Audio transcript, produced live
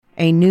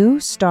A new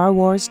Star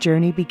Wars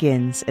journey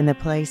begins in the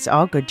place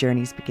all good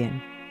journeys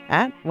begin.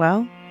 At,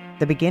 well,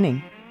 the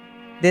beginning.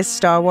 This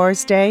Star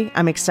Wars Day,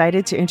 I'm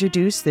excited to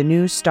introduce the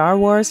new Star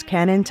Wars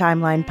Canon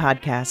Timeline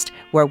podcast,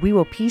 where we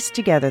will piece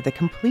together the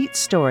complete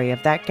story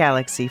of that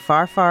galaxy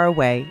far, far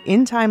away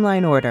in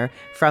timeline order,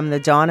 from the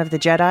dawn of the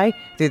Jedi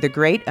through the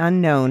great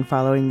unknown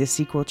following the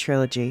sequel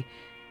trilogy.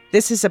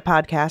 This is a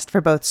podcast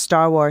for both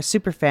Star Wars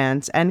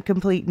superfans and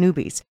complete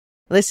newbies.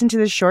 Listen to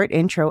the short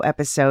intro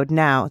episode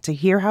now to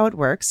hear how it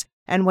works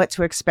and what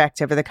to expect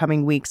over the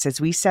coming weeks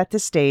as we set the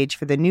stage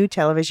for the new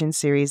television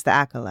series The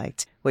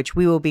Acolyte, which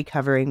we will be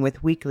covering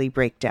with weekly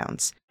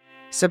breakdowns.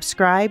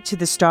 Subscribe to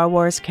the Star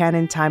Wars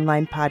Canon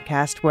Timeline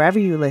podcast wherever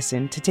you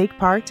listen to take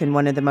part in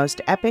one of the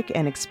most epic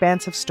and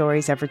expansive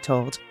stories ever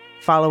told,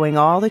 following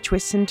all the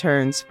twists and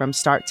turns from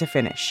start to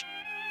finish.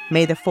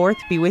 May the 4th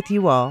be with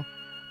you all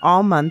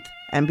month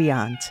and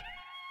beyond.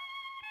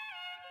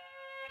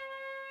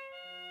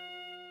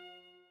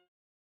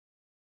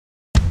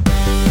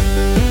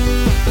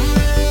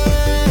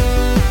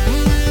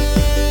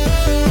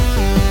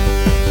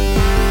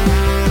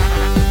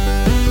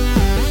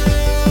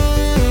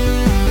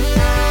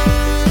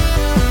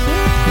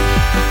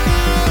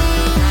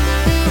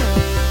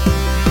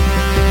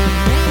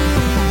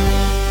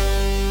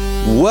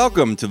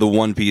 Welcome to the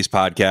One Piece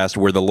podcast,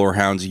 where the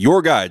Lorehounds,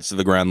 your guides to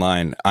the Grand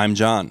Line. I'm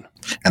John.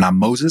 And I'm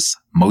Moses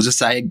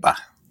Ayegba.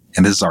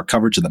 And this is our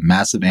coverage of the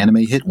massive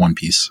anime hit One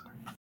Piece.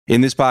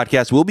 In this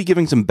podcast, we'll be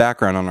giving some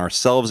background on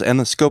ourselves and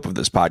the scope of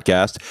this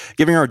podcast,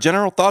 giving our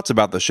general thoughts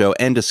about the show,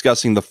 and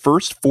discussing the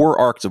first 4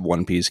 arcs of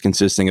One Piece,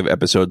 consisting of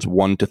episodes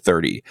 1 to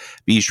 30.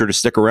 Be sure to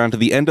stick around to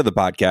the end of the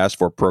podcast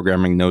for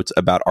programming notes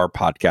about our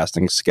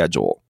podcasting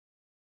schedule.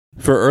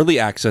 For early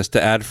access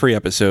to ad-free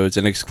episodes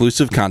and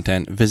exclusive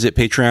content, visit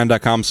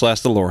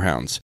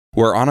patreon.com/thelorehounds.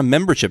 We're on a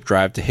membership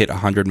drive to hit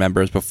 100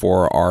 members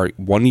before our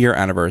 1-year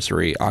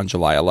anniversary on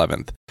July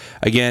 11th.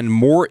 Again,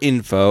 more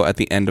info at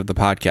the end of the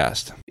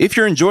podcast. If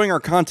you're enjoying our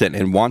content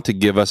and want to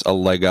give us a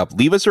leg up,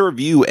 leave us a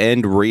review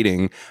and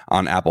rating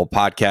on Apple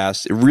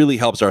Podcasts. It really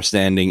helps our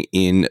standing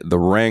in the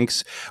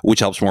ranks,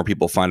 which helps more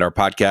people find our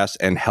podcast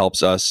and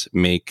helps us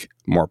make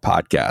more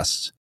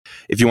podcasts.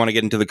 If you want to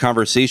get into the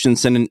conversation,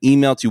 send an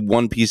email to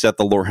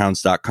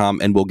onepiece@thelorehounds.com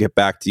and we'll get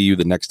back to you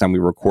the next time we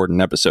record an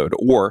episode.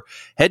 Or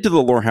head to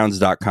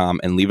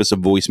thelorehounds.com and leave us a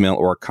voicemail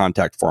or a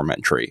contact form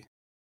entry.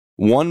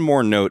 One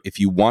more note, if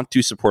you want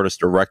to support us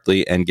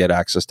directly and get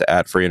access to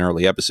ad-free and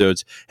early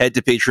episodes, head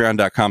to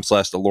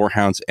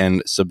patreon.com/thelorehounds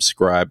and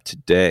subscribe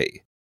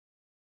today.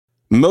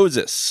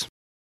 Moses.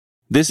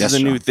 This is a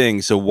new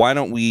thing, so why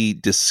don't we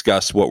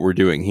discuss what we're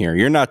doing here?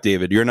 You're not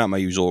David. You're not my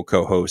usual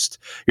co-host.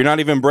 You're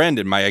not even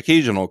Brandon, my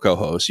occasional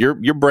co-host.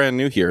 You're brand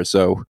new here,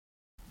 so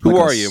who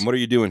are you and what are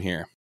you doing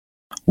here?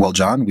 Well,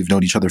 John, we've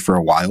known each other for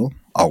a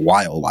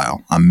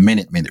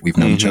minute we've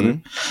known each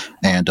other.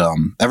 And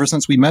ever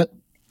since we met,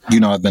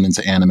 I've been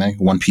into anime,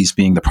 One Piece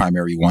being the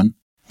primary one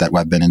that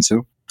I've been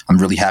into. I'm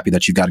really happy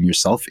that you've gotten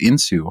yourself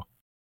into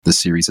the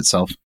series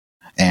itself.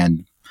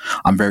 And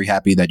I'm very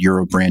happy that you're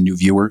a brand new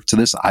viewer to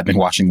this. I've been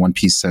watching One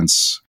Piece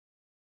since,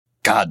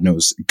 God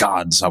knows,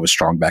 I was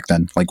strong back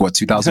then.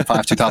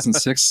 2005,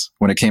 2006,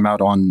 when it came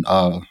out on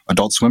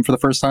Adult Swim for the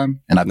first time.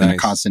 And I've been a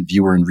constant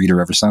viewer and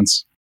reader ever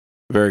since.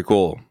 Very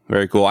cool.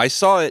 Very cool. I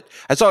saw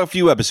a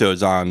few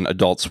episodes on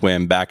Adult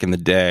Swim back in the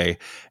day,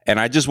 and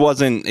it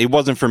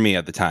wasn't for me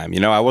at the time.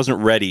 I wasn't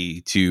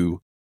ready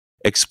to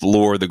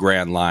explore the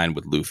Grand Line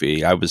with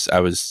Luffy. I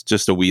was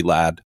just a wee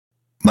lad.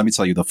 Let me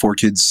tell you, the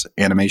 4Kids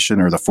animation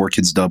or the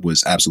 4Kids dub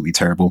was absolutely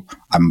terrible.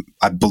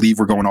 I believe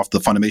we're going off the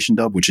Funimation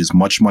dub, which is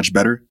much, much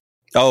better.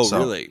 Oh, so,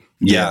 really?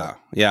 Yeah.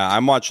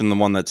 I'm watching the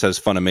one that says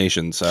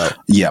Funimation, so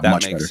that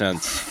much makes better.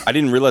 sense. I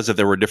didn't realize that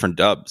there were different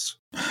dubs.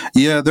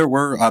 Yeah, there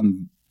were.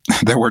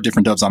 There were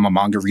different dubs. I'm a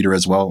manga reader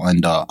as well,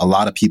 and a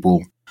lot of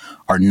people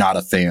are not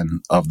a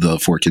fan of the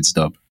 4Kids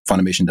dub.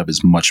 Funimation dub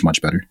is much,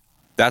 much better.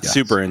 That's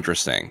super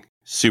interesting.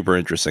 Super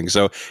interesting.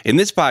 So in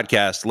this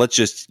podcast, let's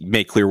just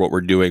make clear what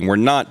we're doing. We're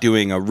not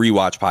doing a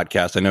rewatch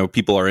podcast. I know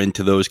people are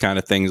into those kind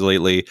of things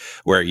lately,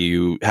 where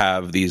you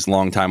have these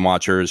longtime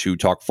watchers who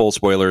talk full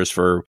spoilers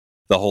for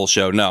the whole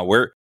show. No,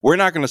 we're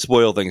not going to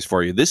spoil things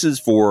for you. This is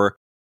for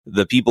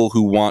the people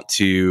who want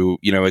to,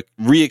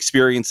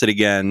 re-experience it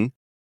again.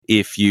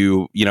 If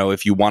you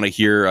want to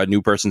hear a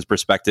new person's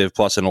perspective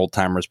plus an old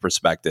timer's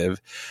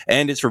perspective,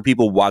 and it's for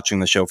people watching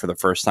the show for the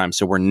first time.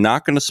 So we're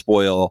not going to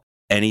spoil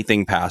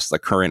anything past the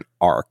current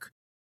arc.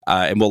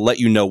 And we'll let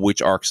you know which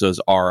arcs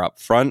those are up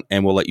front,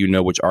 and we'll let you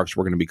know which arcs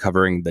we're going to be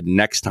covering the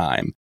next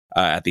time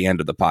at the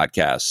end of the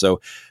podcast.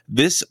 So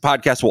this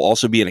podcast will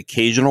also be an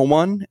occasional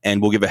one,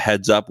 and we'll give a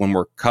heads up when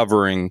we're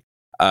covering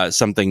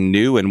something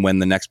new and when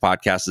the next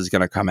podcast is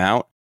going to come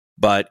out.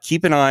 But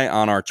keep an eye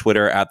on our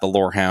Twitter at the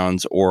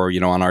Lorehounds, or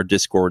on our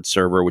Discord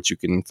server, which you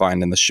can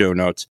find in the show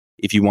notes,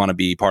 if you want to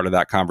be part of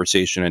that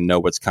conversation and know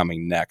what's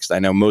coming next. I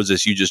know,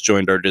 Moses, you just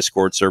joined our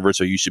Discord server,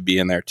 so you should be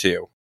in there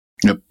too.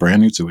 Yep,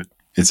 brand new to it.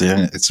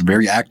 It's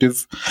very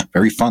active,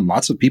 very fun.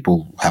 Lots of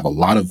people have a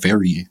lot of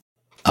very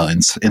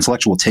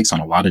intellectual takes on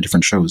a lot of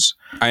different shows.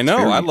 I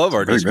know. I love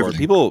our Discord.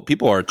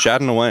 People are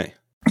chatting away.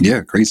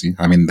 Yeah, crazy.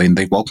 I mean,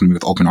 they welcomed me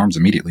with open arms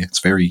immediately. It's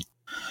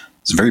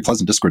a very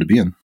pleasant Discord to be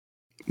in.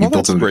 You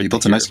built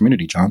a nice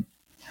community, John.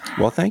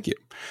 Well, thank you.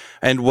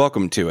 And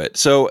welcome to it.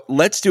 So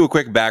let's do a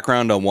quick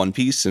background on One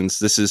Piece, since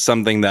this is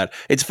something that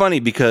it's funny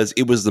because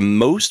it was the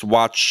most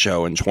watched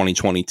show in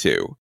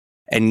 2022.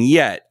 And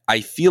yet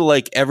I feel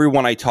like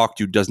everyone I talk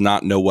to does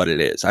not know what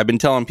it is. I've been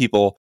telling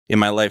people in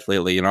my life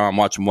lately, I'm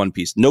watching One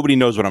Piece. Nobody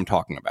knows what I'm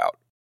talking about.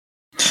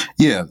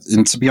 Yeah.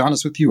 And to be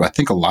honest with you, I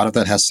think a lot of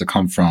that has to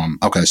come from,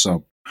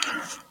 so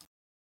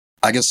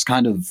I guess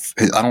kind of,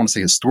 I don't want to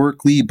say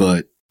historically,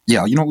 but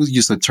yeah, we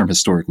use the term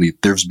historically.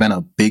 There's been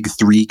a big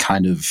three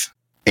kind of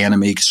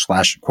anime /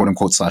 quote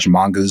unquote /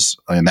 mangas,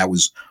 and that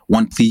was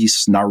One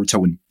Piece,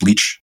 Naruto, and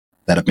Bleach,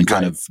 that have been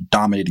kind of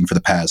dominating for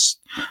the past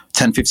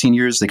 10, 15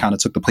 years. They kind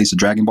of took the place of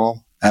Dragon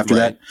Ball after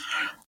that.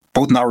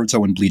 Both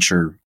Naruto and Bleach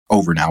are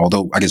over now,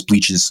 although I guess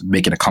Bleach is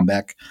making a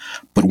comeback.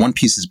 But One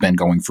Piece has been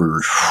going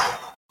for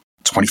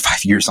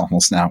 25 years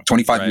almost now.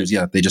 25 years,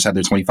 yeah. They just had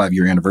their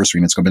 25-year anniversary,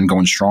 and it's been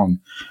going strong.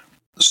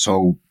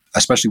 So,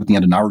 especially with the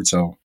end of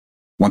Naruto,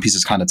 One Piece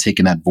has kind of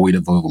taken that void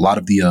of a lot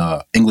of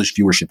the English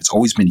viewership. It's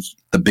always been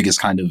the biggest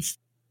kind of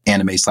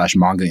anime /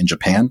 manga in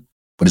Japan,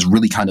 but it's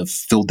really kind of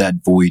filled that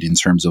void in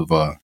terms of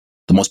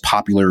the most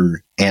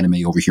popular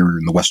anime over here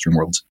in the Western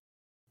world.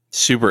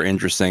 Super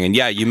interesting. And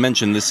yeah, you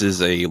mentioned this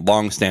is a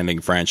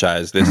long-standing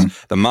franchise.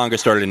 The manga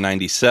started in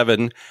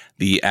 97.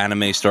 The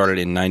anime started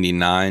in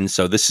 99.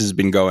 So this has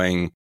been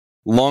going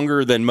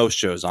longer than most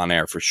shows on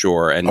air for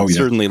sure. And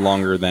certainly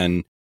longer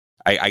than,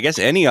 I guess,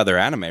 any other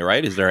anime,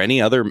 right? Is there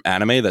any other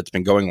anime that's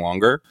been going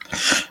longer?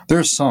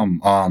 There's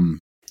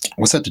some.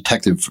 What's that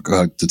Detective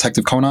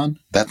Conan?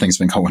 That thing's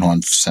been going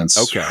on since,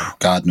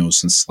 God knows,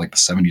 since like the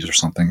 70s or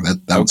something.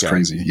 That was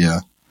crazy,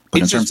 yeah.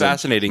 But it's just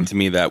fascinating to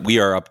me that we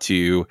are up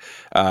to,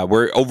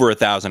 we're over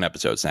 1,000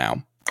 episodes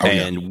now.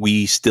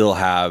 We still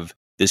have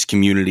this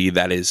community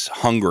that is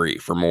hungry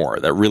for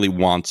more, that really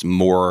wants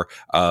more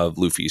of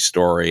Luffy's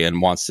story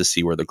and wants to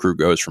see where the crew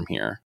goes from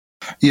here.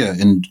 Yeah,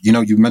 and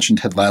you mentioned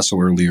Ted Lasso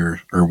earlier,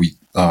 or we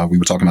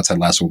were talking about Ted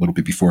Lasso a little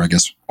bit before, I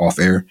guess, off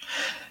air.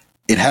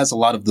 It has a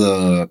lot of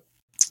the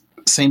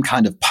same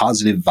kind of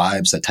positive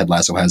vibes that Ted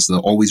Lasso has, the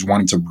always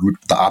wanting to root,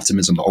 the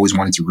optimism, the always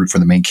wanting to root for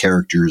the main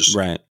characters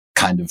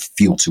kind of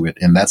feel to it.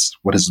 And that's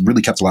what has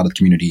really kept a lot of the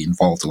community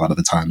involved a lot of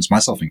the times,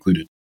 myself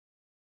included.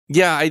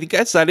 Yeah, I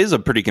guess that is a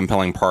pretty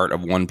compelling part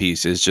of One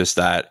Piece, is just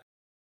that,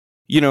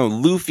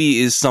 Luffy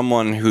is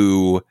someone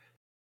who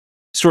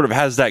sort of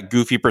has that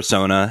goofy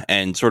persona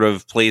and sort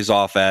of plays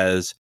off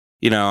as,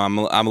 I'm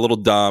a little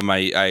dumb.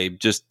 I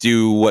just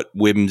do what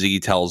whimsy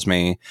tells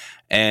me.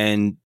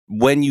 And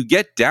when you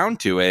get down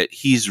to it,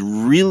 he's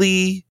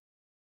really,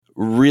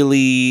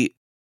 really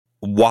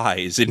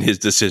wise in his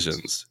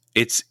decisions.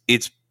 It's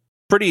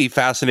pretty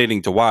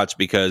fascinating to watch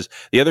because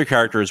the other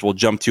characters will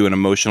jump to an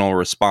emotional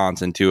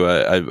response and to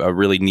a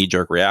really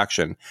knee-jerk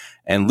reaction.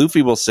 And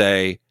Luffy will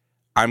say,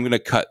 I'm going to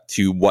cut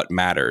to what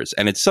matters.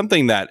 And it's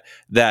something that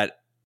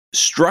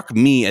struck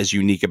me as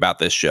unique about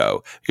this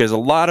show, because a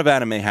lot of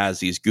anime has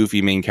these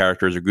goofy main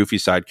characters or goofy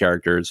side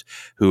characters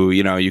who,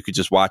 you could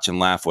just watch and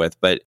laugh with.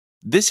 But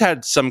this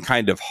had some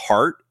kind of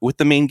heart with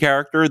the main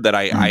character that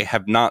I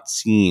have not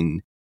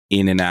seen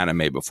in an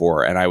anime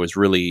before, and I was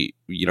really,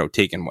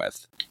 taken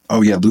with.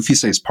 Oh yeah, Luffy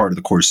says part of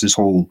the course.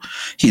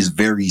 He's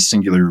very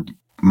singular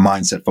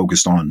mindset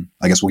focused on,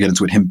 I guess we'll get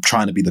into it, him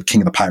trying to be the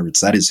king of the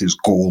pirates. That is his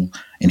goal,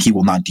 and he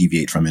will not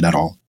deviate from it at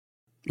all.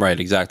 Right,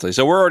 exactly.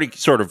 So we're already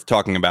sort of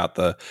talking about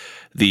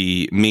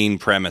the main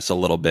premise a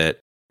little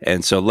bit,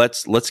 and so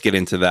let's get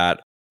into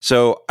that.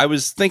 So I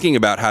was thinking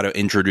about how to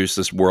introduce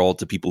this world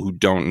to people who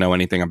don't know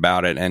anything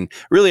about it, and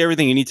really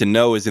everything you need to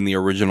know is in the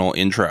original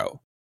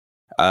intro.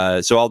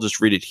 So I'll just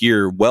read it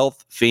here.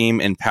 Wealth,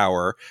 fame, and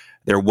power.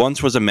 There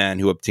once was a man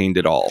who obtained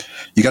it all.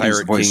 You got to use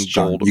the voice,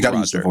 John. You got to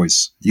use the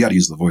voice. You got to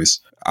use the voice.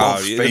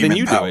 Wealth, then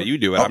you do it. You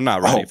do it. I'm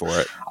not ready for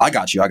it. I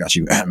got you.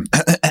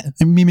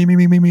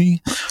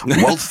 Me.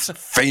 Wealth,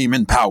 fame,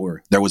 and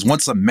power. There was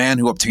once a man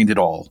who obtained it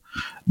all.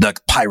 The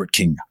pirate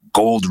king,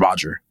 Gold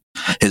Roger.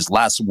 His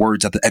last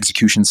words at the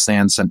execution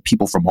stand sent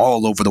people from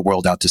all over the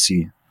world out to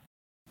sea.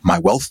 My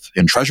wealth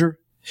and treasure?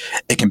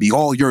 It can be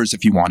all yours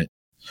if you want it.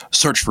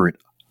 Search for it.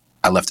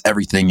 I left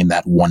everything in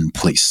that one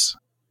place.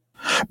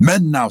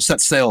 Men now set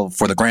sail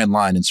for the Grand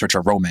Line in search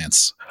of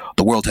romance.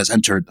 The world has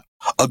entered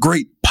a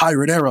great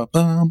pirate era.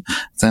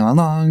 Sail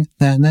along,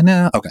 na na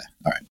na. Okay,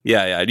 all right.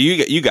 Yeah.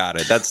 You got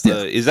it. That's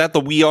Is that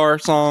the We Are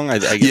song? I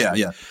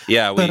guess.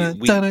 Yeah.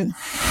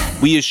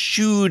 We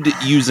eschewed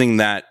using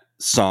that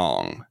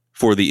song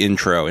for the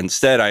intro.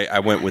 Instead, I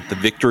went with the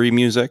victory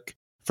music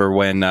for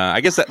when.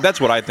 I guess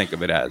that's what I think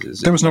of it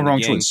as. There was no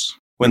wrong choice.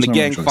 When the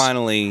gang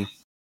finally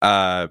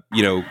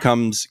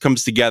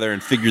comes together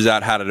and figures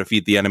out how to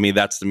defeat the enemy,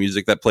 that's the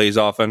music that plays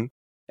often,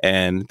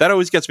 and that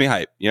always gets me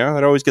hype.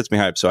 That always gets me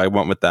hype. So I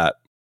went with that.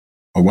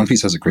 Well, One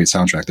Piece has a great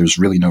soundtrack. There's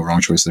really no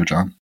wrong choice there,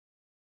 John.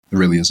 There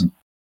really isn't.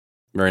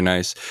 Very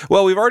nice.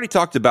 Well, we've already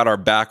talked about our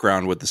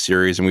background with the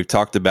series, and we've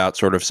talked about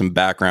sort of some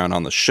background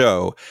on the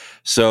show.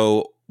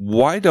 So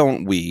why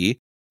don't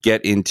we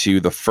get into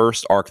the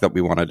first arc that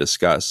we want to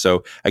discuss?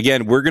 So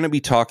again, we're going to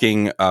be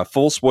talking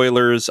full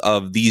spoilers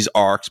of these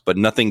arcs, but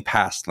nothing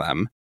past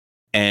them.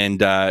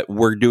 And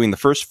we're doing the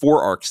first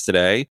 4 arcs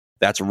today.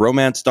 That's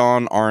Romance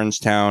Dawn,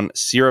 Orangetown,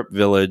 Syrup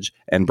Village,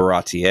 and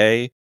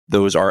Baratie.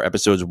 Those are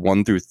episodes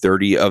 1 through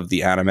 30 of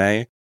the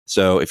anime.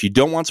 So if you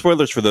don't want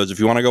spoilers for those, if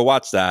you want to go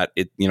watch that,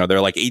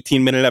 they're like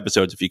 18-minute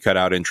episodes if you cut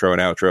out intro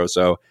and outro.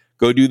 So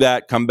go do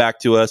that, come back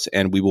to us,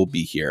 and we will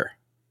be here.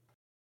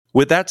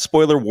 With that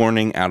spoiler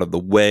warning out of the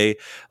way,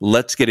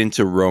 let's get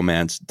into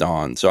Romance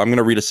Dawn. So I'm going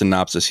to read a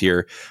synopsis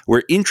here.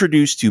 We're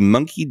introduced to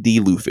Monkey D.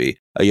 Luffy,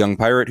 a young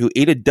pirate who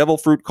ate a devil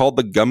fruit called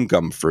the Gum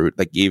Gum fruit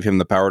that gave him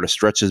the power to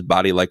stretch his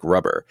body like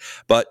rubber,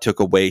 but took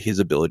away his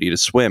ability to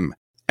swim.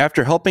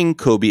 After helping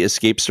Kobe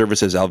escape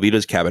service as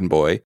Alvida's cabin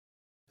boy,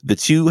 the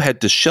two head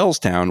to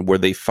Shellstown, where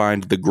they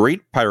find the great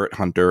pirate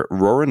hunter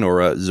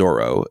Roronoa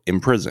Zoro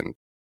imprisoned.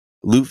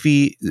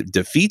 Luffy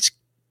defeats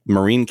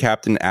Marine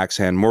Captain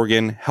Axehand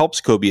Morgan, helps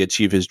Kobe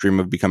achieve his dream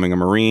of becoming a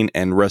Marine,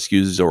 and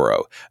rescues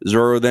Zoro.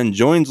 Zoro then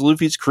joins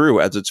Luffy's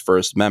crew as its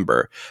first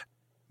member.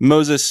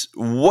 Moses,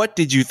 what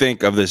did you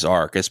think of this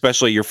arc,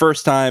 especially your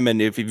first time,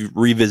 and if you've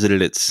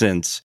revisited it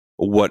since,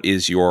 what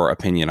is your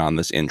opinion on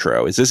this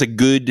intro? Is this a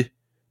good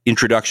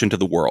introduction to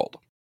the world?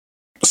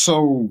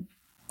 So,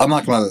 I'm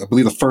not gonna lie, I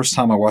believe the first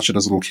time I watched it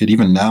as a little kid,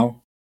 even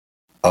now,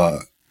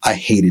 I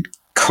hated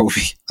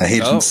Kobe. I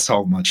hated him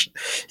so much.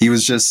 He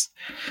was just...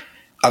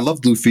 I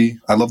loved Luffy.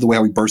 I love the way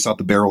how he bursts out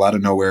the barrel out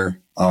of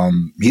nowhere.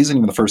 He isn't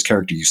even the first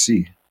character you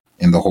see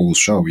in the whole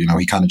show.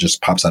 He kind of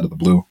just pops out of the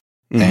blue.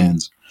 Mm-hmm.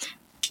 And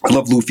I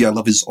love Luffy. I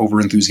love his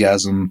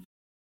over-enthusiasm.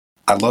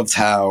 I loved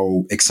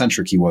how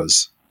eccentric he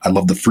was. I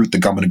love the fruit, the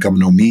Gum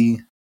no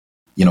Mi,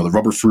 the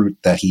rubber fruit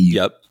that he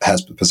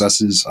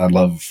possesses. I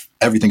love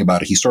everything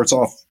about it. He starts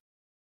off,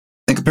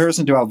 in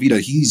comparison to Alvida,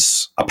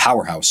 he's a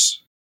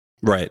powerhouse.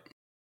 Right.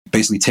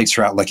 Basically takes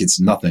her out like it's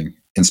nothing.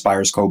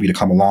 Inspires Kobe to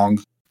come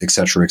along,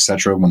 etc.,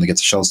 etc. when they get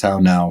to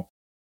Shellstown. Now,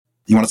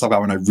 you want to talk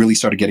about when I really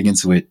started getting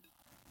into it,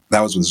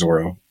 that was with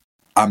Zoro.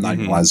 I'm not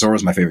even gonna lie,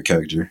 Zoro's my favorite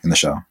character in the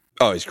show.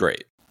 Oh, he's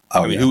great.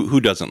 I mean, who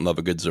doesn't love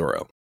a good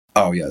Zoro?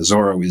 Oh, yeah.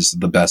 Zoro is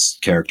the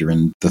best character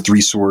in the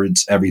 3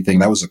 swords, everything.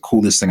 That was the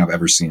coolest thing I've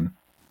ever seen.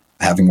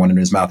 Having one in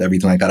his mouth,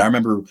 everything like that. I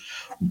remember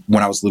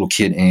when I was a little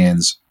kid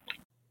and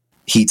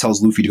he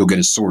tells Luffy to go get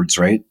his swords,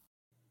 right?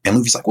 And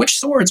Luffy's like, which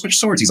swords? Which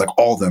swords? He's like,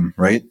 all of them,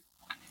 right?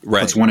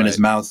 Right. Puts one in his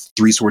mouth,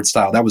 3-sword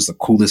style. That was the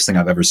coolest thing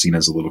I've ever seen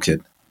as a little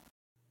kid.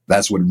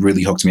 That's what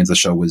really hooked me into the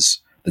show,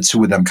 was the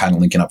two of them kind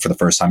of linking up for the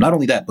first time. Not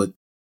only that, but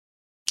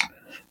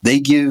they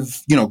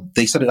give,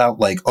 they set it out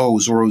like, oh,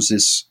 Zoro's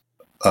this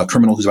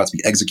criminal who's about to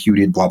be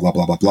executed, blah, blah,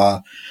 blah, blah,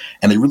 blah.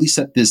 And they really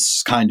set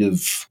this kind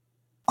of,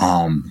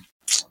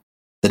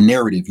 the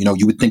narrative.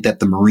 You would think that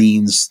the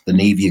Marines, the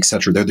Navy,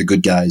 etc., they're the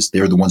good guys.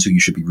 They're the ones who you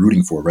should be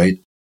rooting for, right?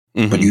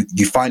 Mm-hmm. But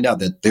you find out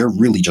that they're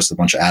really just a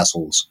bunch of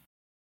assholes.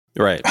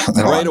 Right.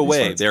 Right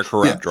away, they're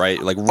corrupt,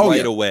 right? Like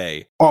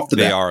away,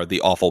 they are the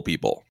awful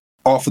people.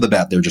 Off of the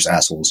bat, they're just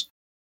assholes.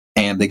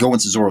 And they go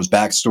into Zoro's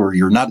backstory,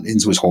 or not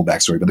into his whole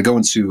backstory, but they go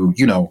into,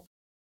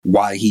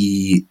 why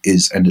he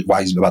is, and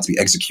why he's about to be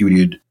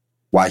executed,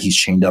 why he's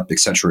chained up,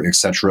 etc.,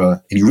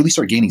 etc. And you really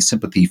start gaining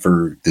sympathy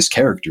for this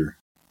character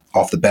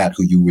off the bat,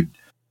 who you would,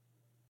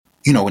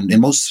 in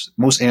most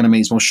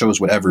animes, most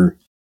shows, whatever,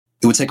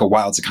 it would take a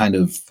while to kind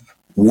of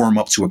warm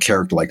up to a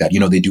character like that.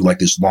 They do like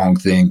this long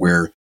thing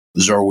where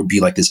Zoro would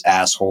be like this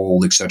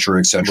asshole, etc.,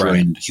 etc., right.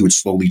 And he would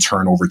slowly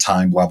turn over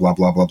time, blah, blah,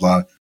 blah, blah,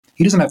 blah.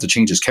 He doesn't have to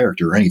change his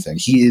character or anything.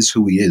 He is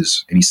who he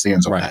is, and he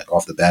stands on that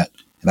off the bat.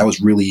 And that was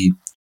really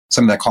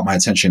something that caught my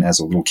attention as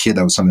a little kid.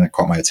 That was something that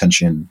caught my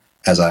attention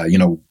as I,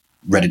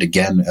 read it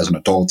again as an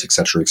adult,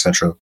 etc.,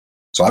 etc.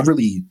 So I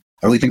really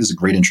think this is a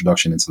great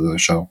introduction into the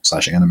show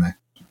 / anime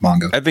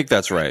manga. I think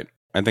that's right.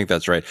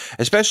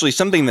 Especially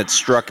something that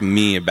struck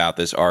me about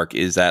this arc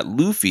is that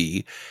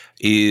Luffy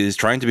is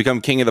trying to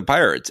become king of the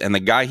pirates, and the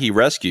guy he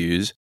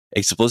rescues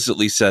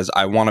explicitly says,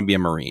 I want to be a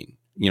Marine.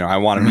 I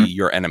want to be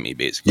your enemy,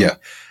 basically. Yeah.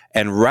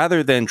 And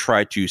rather than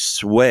try to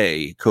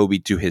sway Kobe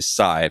to his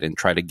side and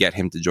try to get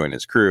him to join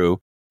his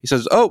crew, he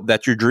says, oh,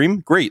 that's your dream?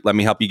 Great. Let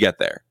me help you get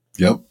there.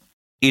 Yep.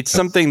 It's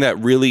something that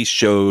really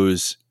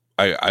shows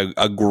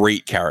a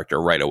great character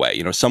right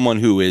away. Someone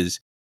who is...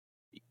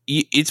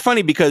 It's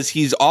funny because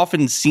he's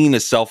often seen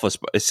as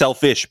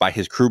selfish by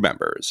his crew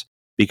members,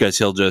 because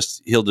he'll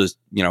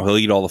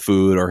eat all the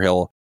food, or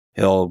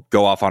he'll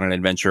go off on an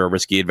adventure, a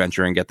risky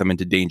adventure, and get them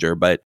into danger.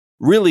 But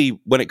really,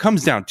 when it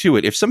comes down to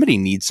it, if somebody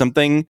needs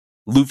something,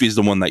 Luffy's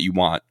the one that you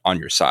want on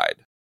your side.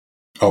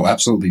 Oh,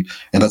 absolutely.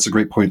 And that's a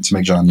great point to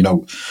make, John.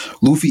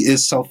 Luffy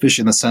is selfish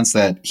in the sense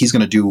that he's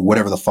going to do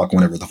whenever the fuck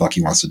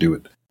he wants to do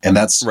it. And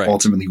that's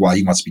ultimately why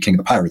he wants to be king of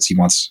the pirates. He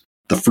wants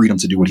the freedom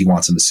to do what he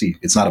wants in the sea.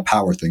 It's not a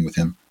power thing with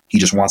him. He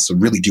just wants to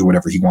really do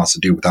whatever he wants to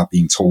do without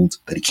being told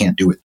that he can't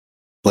do it.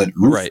 But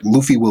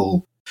Luffy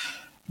will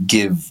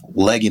give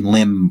leg and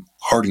limb,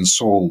 heart and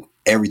soul,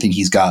 everything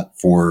he's got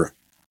for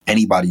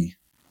anybody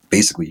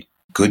basically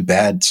good,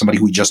 bad, somebody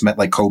who he just met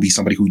like Kobe,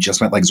 somebody who he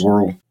just met like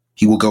Zoro.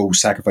 He will go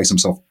sacrifice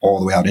himself all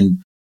the way out.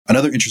 And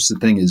another interesting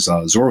thing is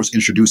Zoro's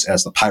introduced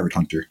as the pirate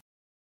hunter.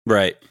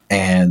 Right.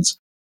 And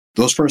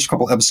those first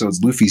couple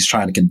episodes, Luffy's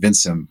trying to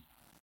convince him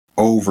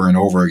over and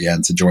over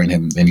again to join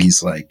him. And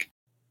he's like,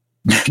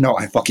 no,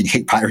 I fucking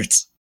hate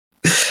pirates.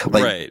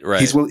 Like, right.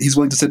 He's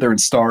willing to sit there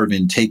and starve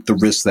and take the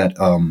risk that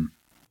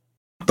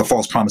the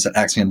false promise that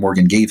Axe Hand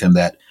Morgan gave him,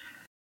 that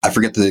I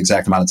forget the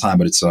exact amount of time,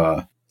 but it's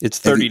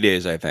 30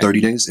 days, I think. 30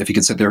 days? If he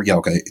can sit there, yeah,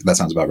 okay, that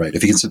sounds about right.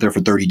 If he can sit there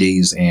for 30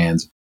 days and,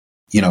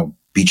 you know,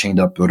 be chained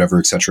up, whatever,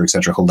 et cetera,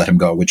 he'll let him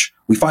go, which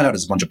we find out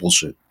is a bunch of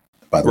bullshit,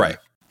 by the way.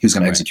 He was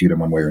going to execute him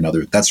one way or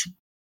another. That's, you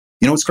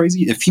know what's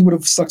crazy? If he would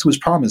have stuck to his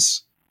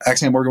promise,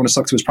 Axe Hand Morgan would have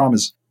stuck to his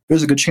promise,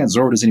 there's a good chance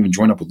Zoro doesn't even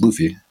join up with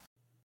Luffy.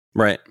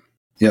 Right.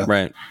 Yeah.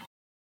 Right.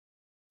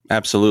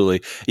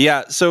 Absolutely.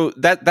 Yeah, so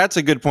that's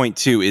a good point,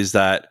 too, is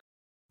that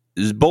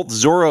both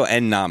Zoro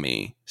and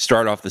Nami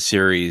start off the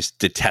series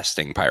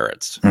detesting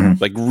pirates,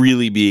 like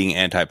really being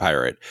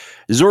anti-pirate.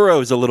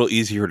 Zoro is a little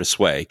easier to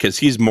sway because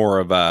he's more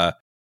of a,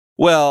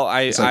 well,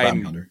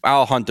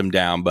 I'll hunt him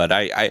down, but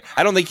I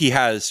don't think he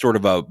has sort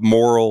of a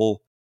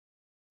moral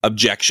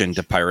objection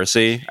to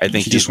piracy. I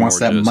think he just wants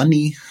that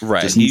money.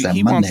 Right.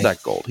 He wants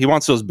that gold. He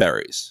wants those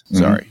berries.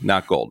 Sorry,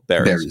 not gold.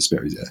 Berries.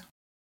 Berries, yeah.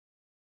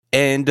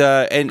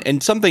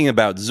 And something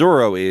about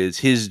Zoro is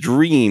his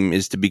dream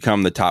is to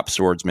become the top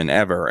swordsman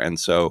ever. And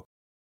so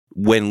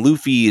when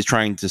Luffy is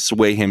trying to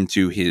sway him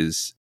to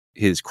his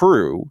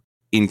crew,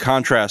 in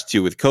contrast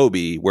to with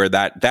Kobe, where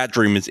that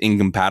dream is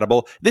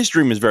incompatible, this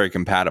dream is very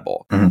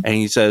compatible. And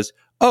he says,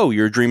 oh,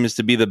 your dream is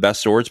to be the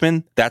best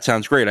swordsman? That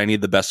sounds great. I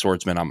need the best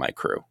swordsman on my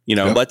crew. You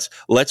know,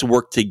 let's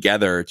work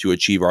together to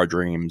achieve our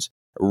dreams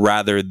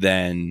rather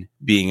than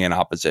being in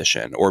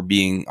opposition or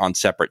being on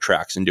separate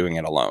tracks and doing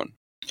it alone.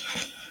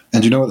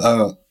 And you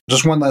know,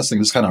 just one last thing,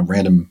 this is kind of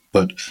random,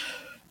 but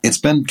it's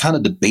been kind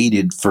of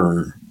debated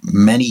for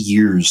many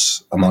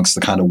years amongst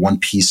the kind of One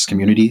Piece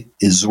community.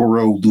 Is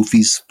Zoro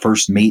Luffy's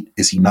first mate?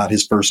 Is he not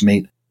his first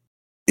mate?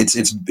 It's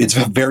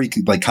a very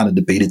like kind of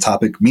debated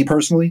topic. Me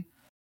personally,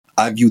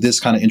 I view this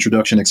kind of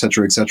introduction, et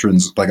cetera,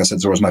 and like I said,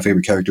 Zoro's my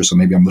favorite character, so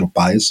maybe I'm a little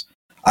biased.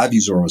 I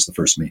view Zoro as the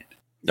first mate.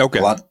 Okay.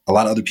 A lot of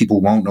other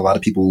people won't. A lot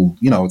of people,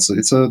 you know,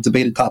 it's a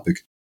debated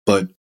topic,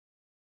 but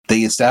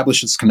they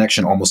establish this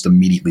connection almost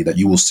immediately that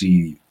you will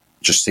see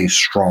just stay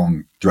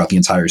strong throughout the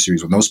entire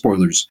series with no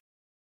spoilers.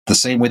 The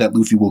same way that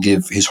Luffy will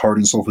give his heart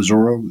and soul for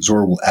Zoro,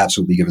 Zoro will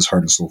absolutely give his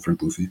heart and soul for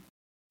Luffy.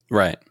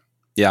 Right.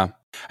 Yeah.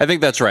 I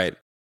think that's right.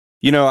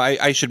 You know,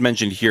 I should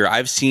mention here,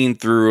 I've seen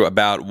through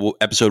about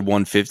episode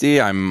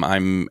 150.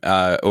 I'm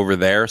over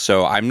there,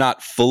 so I'm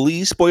not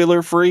fully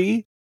spoiler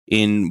free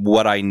in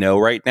what I know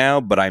right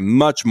now, but I'm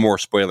much more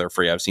spoiler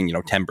free. I've seen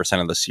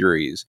 10% of the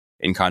series,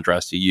 in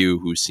contrast to you,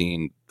 who's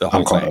seen the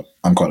whole thing.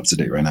 I'm caught up to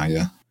date right now.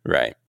 Yeah.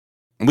 Right.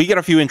 We get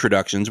a few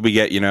introductions. We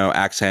get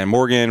Axe Hand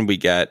Morgan. We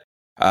get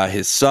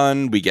his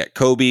son. We get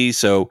Kobe.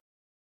 So.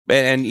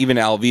 And even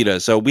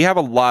Alvida. So we have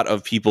a lot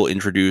of people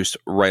introduced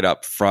right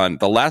up front.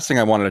 The last thing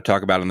I wanted to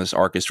talk about in this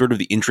arc is sort of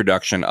the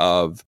introduction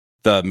of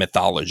the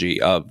mythology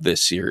of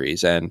this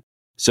series. And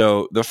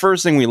so the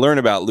first thing we learn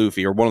about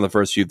Luffy, or one of the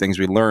first few things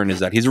we learn, is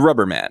that he's a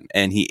rubber man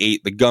and he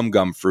ate the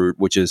gum fruit,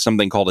 which is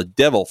something called a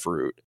devil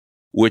fruit,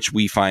 which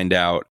we find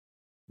out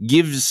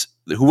gives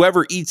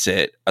whoever eats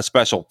it a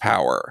special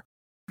power.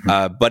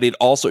 But it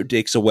also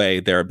takes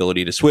away their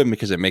ability to swim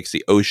because it makes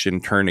the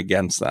ocean turn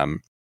against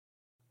them.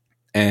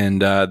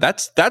 And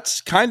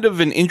that's kind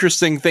of an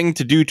interesting thing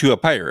to do to a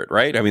pirate,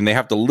 right? I mean, they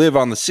have to live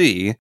on the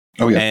sea.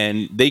 Oh, yeah.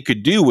 And they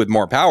could do with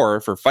more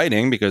power for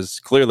fighting because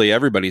clearly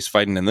everybody's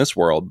fighting in this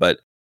world. But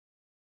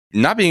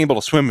not being able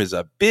to swim is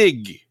a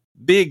big,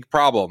 big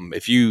problem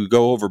if you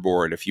go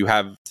overboard, if you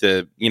have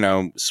to,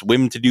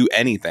 swim to do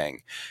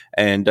anything.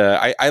 And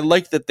I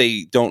like that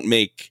they don't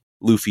make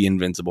Luffy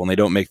invincible and they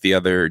don't make the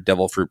other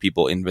devil fruit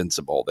people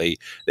invincible.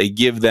 They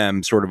give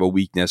them sort of a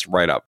weakness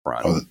right up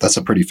front. Oh, that's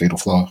a pretty fatal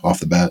flaw off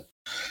the bat.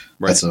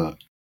 Right. That's a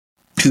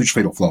huge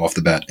fatal flaw off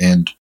the bat.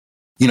 And,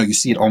 you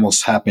see it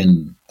almost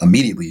happen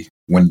immediately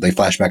when they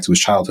flash back to his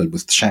childhood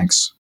with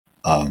Shanks.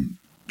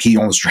 He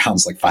almost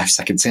drowns like 5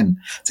 seconds in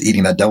to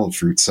eating that devil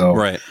fruit. So,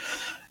 right.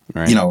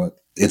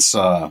 It's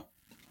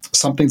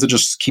something to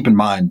just keep in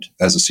mind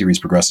as the series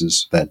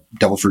progresses, that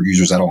devil fruit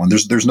users at all. And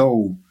there's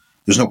no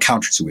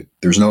counter to it.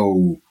 There's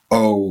no,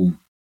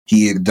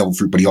 he ate devil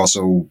fruit, but he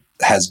also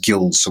has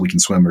gills so he can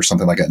swim or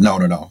something like that.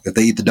 No. If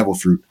they eat the devil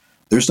fruit,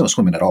 there's no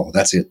swimming at all.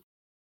 That's it.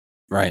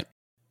 Right.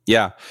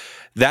 Yeah.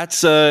 That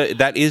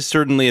is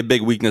certainly a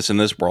big weakness in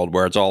this world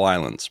where it's all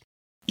islands.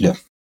 Yeah,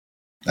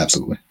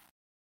 absolutely.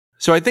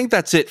 So I think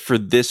that's it for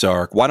this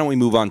arc. Why don't we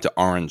move on to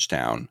Orange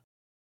Town?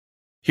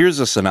 Here's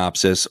a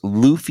synopsis.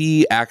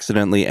 Luffy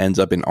accidentally ends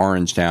up in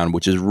Orange Town,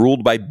 which is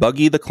ruled by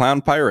Buggy the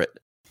Clown Pirate.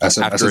 I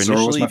said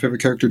Zoro was my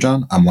favorite character,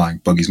 John. I'm lying.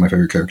 Buggy's my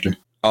favorite character.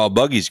 Oh,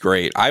 Buggy's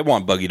great. I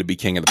want Buggy to be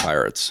king of the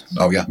pirates.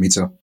 Oh, yeah. Me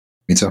too.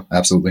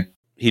 Absolutely.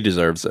 He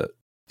deserves it.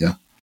 Yeah.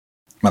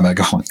 My bad.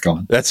 Go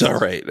on. That's all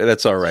right.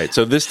 That's all right.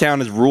 So this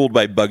town is ruled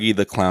by Buggy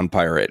the Clown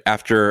Pirate.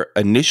 After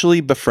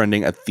initially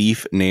befriending a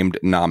thief named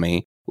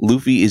Nami,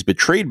 Luffy is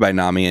betrayed by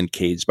Nami and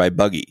caged by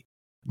Buggy.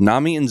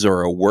 Nami and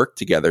Zoro work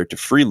together to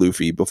free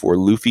Luffy before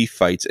Luffy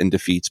fights and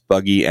defeats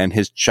Buggy and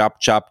his Chop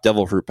Chop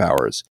Devil Fruit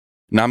powers.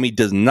 Nami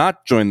does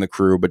not join the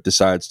crew, but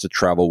decides to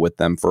travel with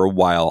them for a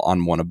while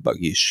on one of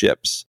Buggy's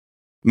ships.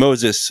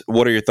 Moses,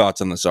 what are your thoughts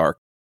on this arc?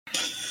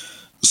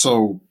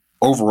 So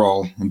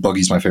overall,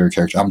 Buggy's my favorite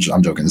character. I'm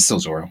joking. It's still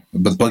Zoro,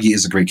 but Buggy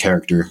is a great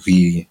character.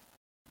 He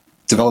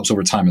develops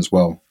over time as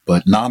well.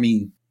 But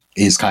Nami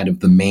is kind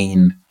of the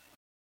main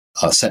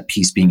set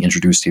piece being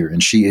introduced here,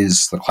 and she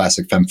is the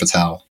classic femme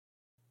fatale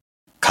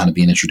kind of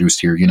being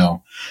introduced here. You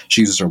know,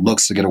 she uses her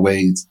looks to get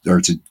away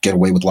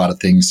with a lot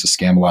of things, to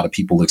scam a lot of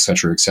people,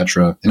 etc.,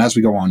 etc. And as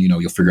we go on, you know,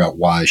 you'll figure out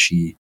why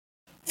she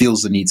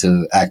feels the need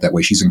to act that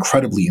way. She's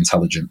incredibly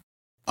intelligent.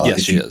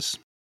 Yes, she is.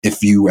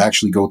 If you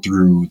actually go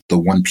through the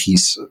One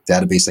Piece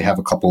database, they have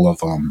a couple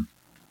of,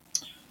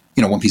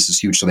 you know, One Piece is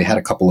huge, so they had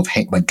a couple of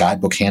like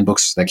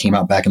handbooks that came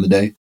out back in the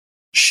day.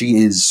 She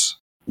is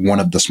one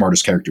of the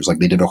smartest characters. Like,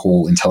 they did a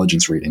whole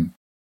intelligence rating,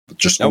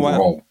 just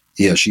overall. Wow.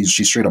 Yeah, she's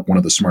straight up one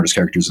of the smartest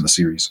characters in the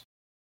series.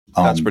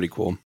 That's pretty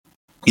cool.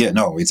 Yeah,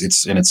 no,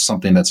 it's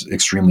something that's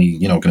extremely,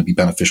 you know, going to be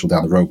beneficial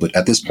down the road. But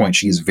at this point,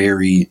 she is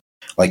very,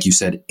 like you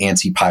said,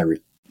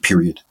 anti-pirate.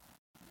 Period.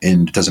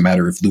 And it doesn't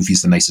matter if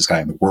Luffy's the nicest guy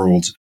in the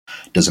world.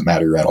 Doesn't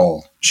matter at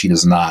all. She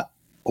does not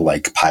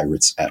like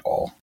pirates at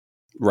all.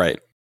 Right.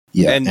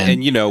 Yeah.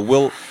 And you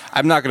know,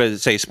 I'm not going to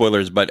say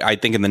spoilers, but I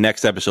think in the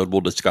next episode we'll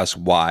discuss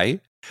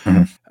why.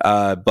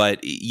 Mm-hmm. But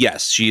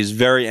yes, she is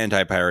very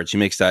anti-pirate. She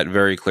makes that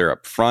very clear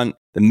up front.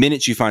 The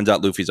minute she finds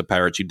out Luffy's a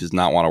pirate, she does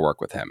not want to work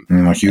with him.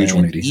 A huge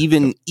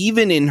 180.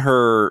 Even in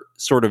her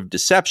sort of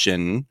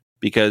deception,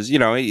 because, you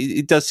know,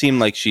 it does seem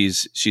like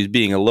she's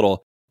being a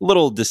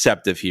little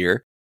deceptive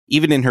here.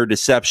 Even in her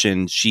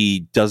deception,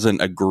 she doesn't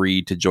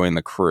agree to join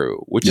the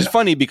crew, which is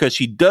funny because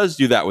she does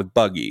do that with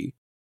Buggy.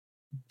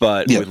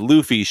 But with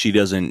Luffy, she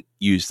doesn't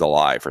use the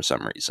lie for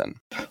some reason.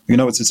 You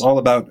know, it's all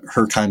about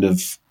her kind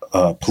of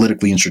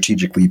politically and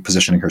strategically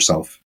positioning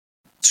herself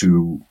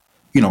to,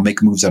 you know,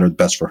 make moves that are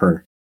best for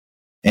her.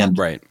 And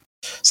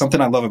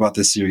something I love about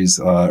this series,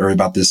 or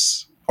about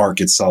this arc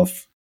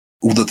itself,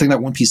 the thing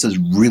that One Piece does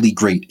really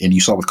great, and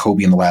you saw with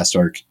Kobe in the last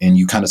arc, and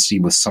you kind of see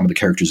with some of the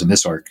characters in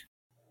this arc,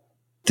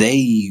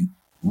 they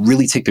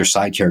really take their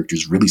side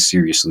characters really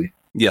seriously.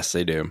 Yes,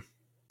 they do.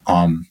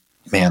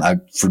 Man, I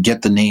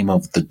forget the name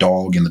of the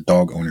dog and the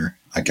dog owner.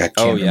 I can't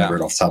remember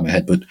it off the top of my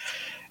head, but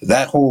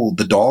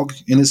the dog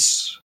in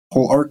this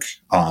whole arc,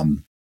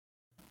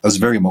 was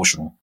very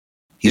emotional.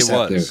 He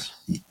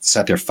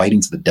sat there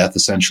fighting to the death,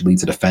 essentially,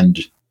 to defend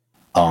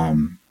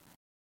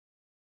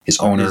his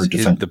owner,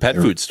 the pet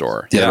food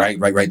store. Yeah,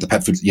 right. The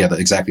pet food. Yeah,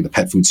 exactly. The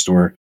pet food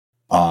store.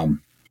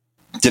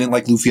 Didn't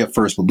like Luffy at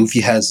first, but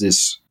Luffy has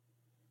this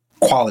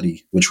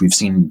quality, which we've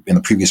seen in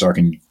the previous arc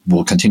and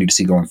will continue to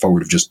see going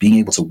forward, of just being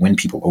able to win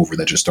people over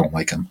that just don't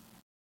like him.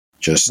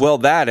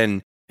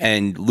 That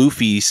and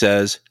Luffy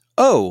says,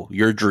 "Oh,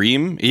 your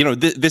dream." You know,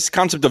 this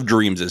concept of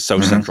dreams is so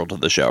central to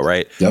the show,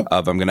 right? Yep.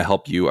 Of I'm going to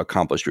help you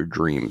accomplish your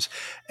dreams.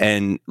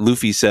 And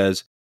Luffy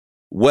says,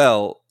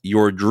 "Well,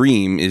 your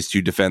dream is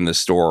to defend the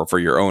store for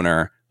your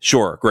owner.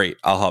 Sure, great,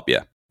 I'll help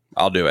you.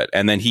 I'll do it."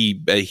 And then he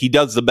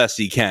does the best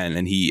he can,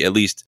 and he at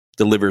least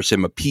delivers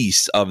him a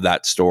piece of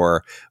that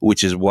store,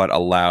 which is what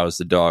allows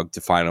the dog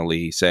to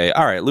finally say,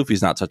 "All right,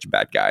 Luffy's not such a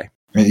bad guy."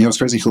 You know, it's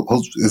crazy.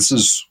 This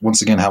is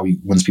once again how he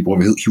wins people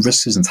over. He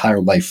risks his entire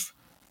life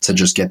to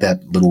just get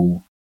that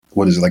little,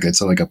 what is it, like?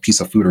 It's like a piece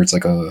of food, or it's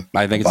like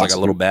I think it's like a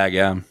little bag,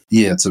 yeah.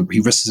 Yeah, he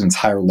risks his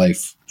entire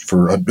life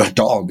for a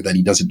dog that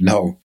he doesn't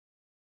know.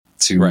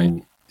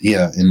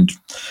 Yeah, and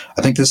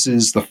I think this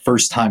is the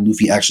first time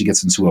Luffy actually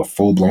gets into a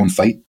full-blown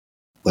fight.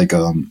 Like,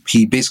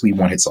 he basically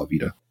one-hits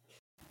Alvida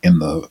in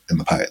the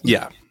pilot.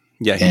 Yeah,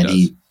 he and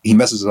does. He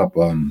messes it up.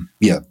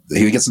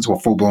 He gets into a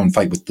full-blown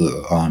fight with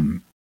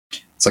the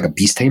it's like a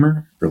beast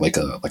tamer, or like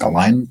a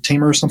lion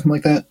tamer or something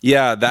like that.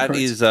 Yeah, that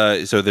is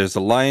so there's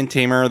the lion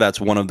tamer, that's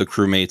one of the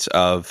crewmates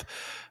of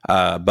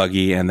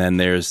Buggy, and then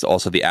there's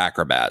also the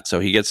acrobat.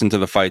 So he gets into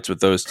the fights with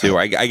those two.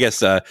 I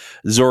guess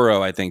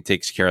Zoro, I think,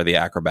 takes care of the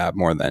acrobat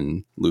more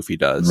than Luffy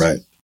does. Right.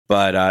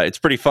 But it's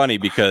pretty funny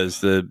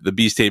because the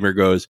beast tamer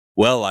goes,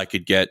 "Well, I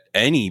could get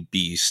any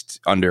beast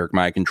under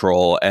my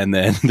control," and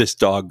then this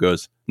dog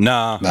goes,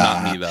 Nah,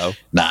 not me though.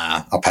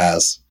 Nah, I'll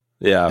pass.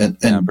 Yeah,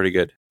 and pretty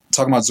good.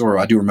 Talking about Zoro,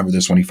 I do remember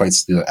this when he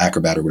fights the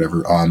acrobat or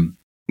whatever.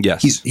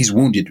 Yes, he's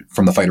wounded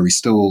from the fight, or he's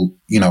still,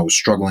 you know,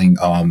 struggling.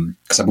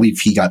 Because I believe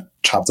he got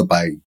chopped up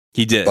by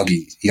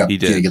Buggy. He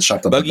did. He gets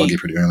chopped up by Buggy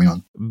pretty early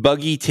on.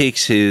 Buggy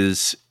takes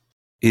his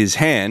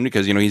hand,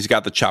 because, you know, he's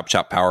got the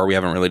chop power we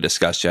haven't really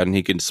discussed yet, and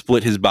he can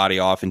split his body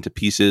off into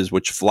pieces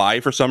which fly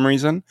for some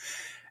reason.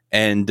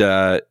 And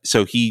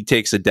so he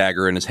takes a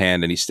dagger in his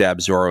hand and he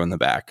stabs Zoro in the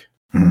back.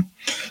 Mm-hmm.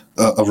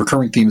 A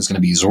recurring theme is going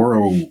to be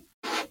Zoro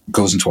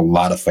goes into a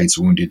lot of fights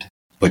wounded,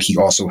 but he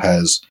also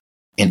has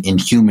an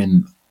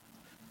inhuman,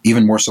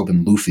 even more so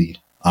than Luffy,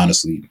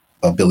 honestly,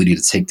 ability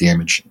to take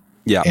damage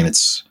Yeah. And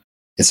it's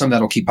something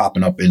that'll keep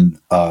popping up in,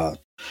 I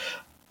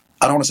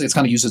don't want to say it's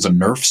kind of used as a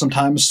nerf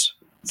sometimes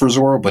for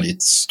Zoro, but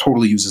it's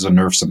totally used as a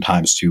nerf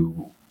sometimes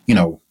to,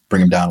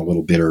 bring him down a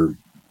little bit or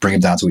bring him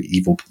down to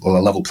a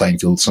level playing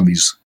field with some of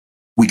these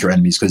weaker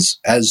enemies. Because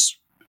as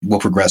we'll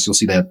progress, you'll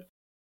see that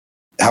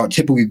how it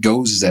typically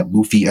goes is that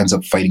Luffy ends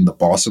up fighting the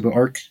boss of the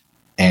arc,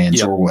 and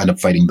Zoro will end up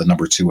fighting the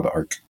number 2 of the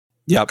arc.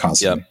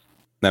 Constantly.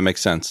 That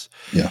makes sense.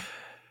 Yeah.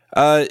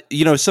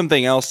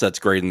 Something else that's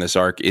great in this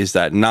arc is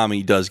that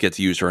Nami does get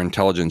to use her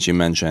intelligence. You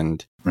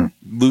mentioned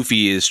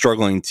Luffy is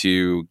struggling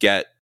to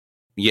get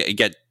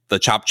the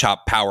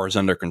chop powers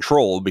under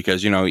control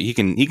because he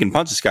can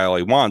punch this guy all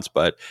he wants,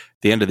 but at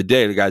the end of the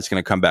day, the guy's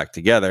going to come back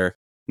together.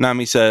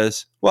 Nami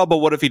says, "Well, but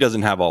what if he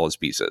doesn't have all his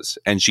pieces?"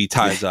 And she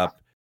ties up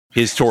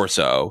his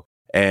torso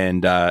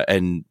and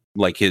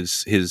like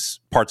his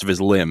parts of his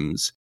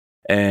limbs.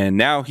 And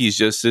now he's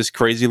just this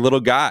crazy little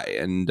guy,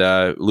 and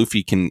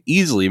Luffy can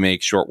easily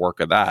make short work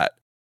of that.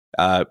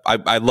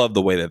 I love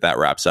the way that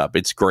wraps up.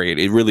 It's great.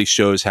 It really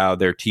shows how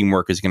their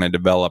teamwork is going to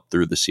develop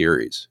through the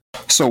series.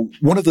 So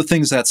one of the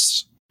things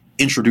that's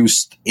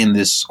introduced in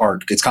this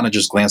arc, it's kind of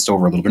just glanced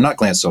over a little bit. Not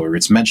glanced over.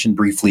 It's mentioned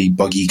briefly.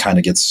 Buggy kind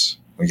of gets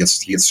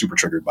super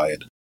triggered by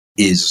it.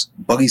 Is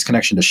Buggy's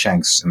connection to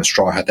Shanks and the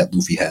straw hat that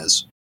Luffy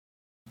has.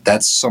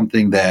 That's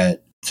something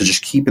that to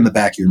just keep in the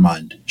back of your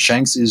mind.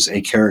 Shanks is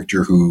a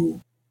character who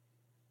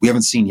we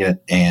haven't seen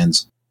yet, and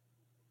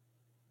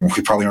we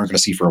probably aren't going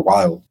to see for a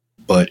while,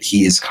 but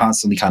he is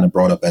constantly kind of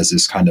brought up as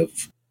this kind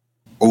of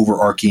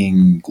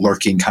overarching,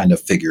 lurking kind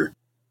of figure.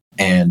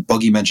 And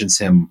Buggy mentions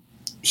him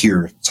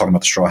here, talking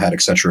about the straw hat,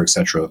 etc.,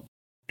 etc.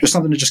 Just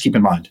something to just keep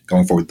in mind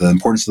going forward. The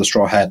importance of the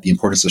straw hat, the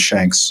importance of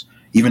Shanks,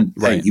 even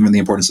the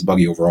importance of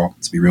Buggy overall,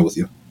 to be real with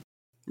you.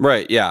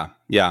 Right, yeah.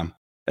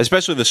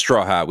 Especially the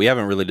straw hat. We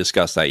haven't really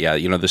discussed that yet.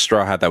 The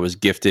straw hat that was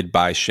gifted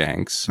by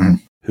Shanks,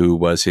 who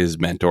was his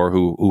mentor,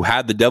 who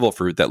had the devil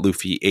fruit that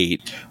Luffy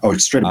ate. Oh,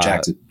 straight up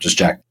jacked it. Just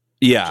jacked.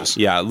 Yeah.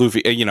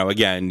 Luffy,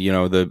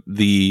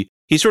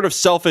 he's sort of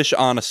selfish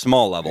on a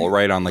small level,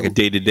 right? On like a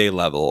day-to-day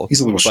level.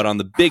 He's a little but on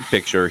the big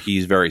picture,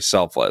 he's very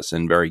selfless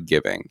and very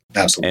giving.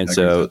 Absolutely. And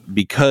so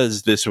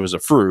because this was a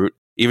fruit,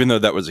 even though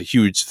that was a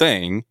huge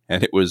thing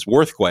and it was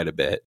worth quite a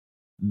bit,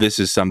 this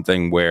is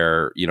something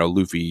where,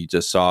 Luffy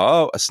just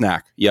saw, a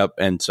snack. Yep.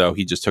 And so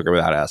he just took it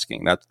without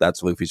asking.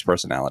 That's Luffy's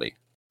personality.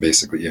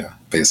 Basically, yeah.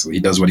 Basically,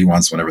 he does what he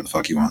wants whenever the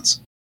fuck he wants.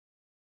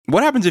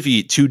 What happens if you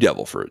eat 2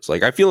 devil fruits?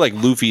 Like, I feel like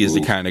Luffy is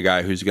the kind of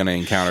guy who's going to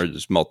encounter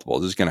just multiple.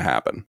 This is going to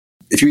happen.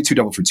 If you eat 2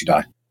 devil fruits, you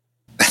die.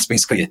 That's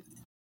basically it.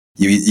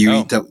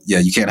 You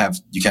can't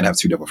have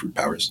 2 devil fruit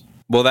powers.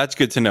 Well, that's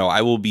good to know.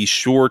 I will be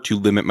sure to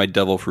limit my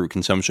devil fruit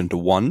consumption to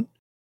 1.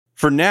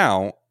 For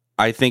now,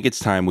 I think it's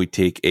time we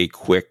take a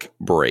quick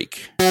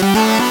break.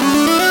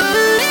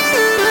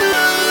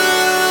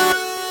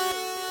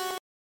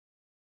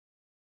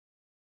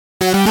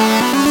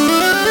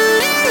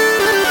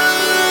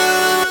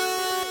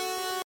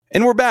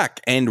 And we're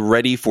back and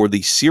ready for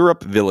the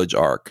Syrup Village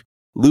arc.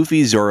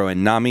 Luffy, Zoro,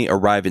 and Nami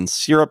arrive in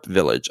Syrup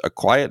Village, a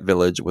quiet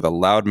village with a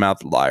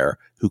loudmouthed liar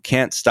who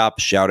can't stop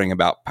shouting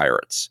about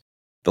pirates.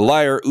 The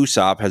liar,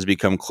 Usopp, has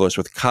become close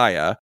with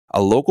Kaya,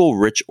 a local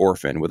rich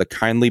orphan with a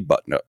kindly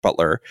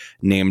butler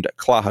named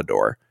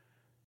Klahadore.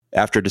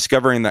 After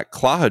discovering that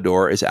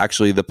Klahadore is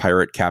actually the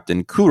pirate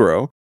Captain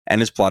Kuro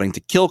and is plotting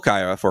to kill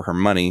Kaya for her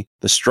money,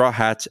 the Straw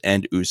Hats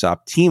and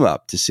Usopp team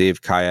up to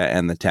save Kaya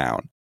and the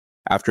town.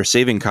 After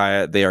saving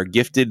Kaya, they are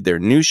gifted their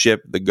new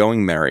ship, the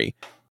Going Merry.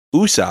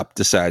 Usopp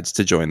decides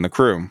to join the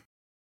crew.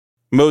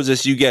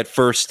 Moses, you get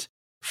first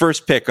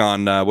pick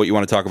on what you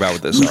want to talk about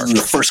with this arc.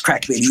 First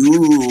crack, baby.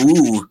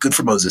 Ooh, good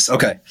for Moses.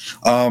 Okay.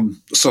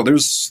 So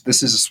this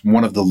is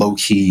one of the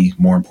low-key,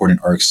 more important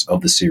arcs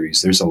of the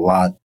series. There's a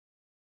lot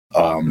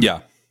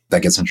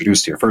that gets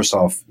introduced here. First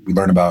off, we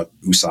learn about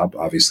Usopp.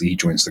 Obviously, he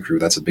joins the crew.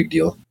 That's a big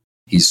deal.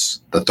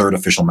 He's the 3rd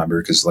official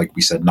member because, like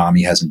we said,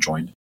 Nami hasn't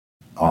joined.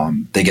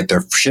 They get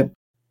their ship,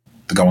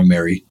 the Going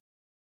Merry,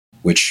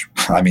 which,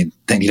 I mean,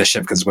 they need a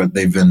ship because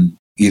they've been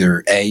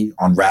either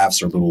on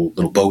rafts or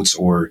little boats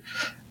or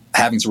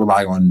having to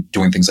rely on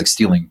doing things like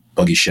stealing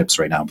Buggy ships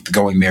right now. But the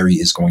Going Merry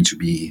is going to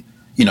be,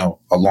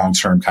 a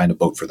long-term kind of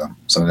boat for them,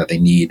 something that they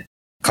need.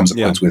 Comes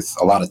equipped with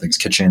a lot of things,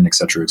 kitchen, et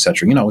cetera, et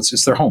cetera.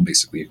 It's their home,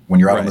 basically. When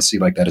you're out on the sea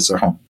like that, it's their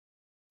home.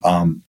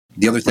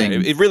 The other thing...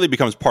 It really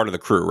becomes part of the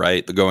crew,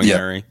 right? The Going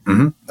Merry.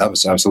 Mm-hmm. That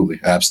was absolutely,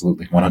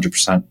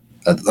 100%.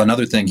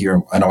 Another thing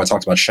here, I know I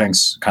talked about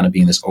Shanks kind of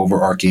being this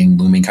overarching,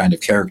 looming kind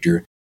of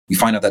character. We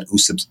find out that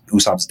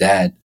Usopp's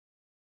dad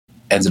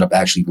ended up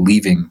actually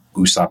leaving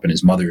Usopp and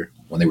his mother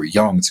when they were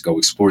young to go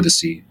explore the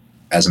sea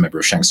as a member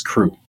of Shanks'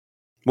 crew.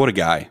 What a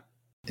guy.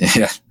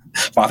 Yeah.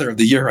 Father of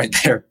the year right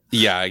there.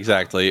 Yeah,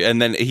 exactly.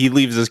 And then he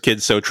leaves his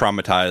kids so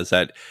traumatized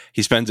that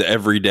he spends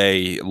every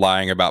day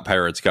lying about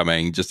pirates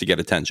coming just to get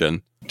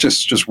attention.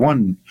 Just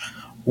one,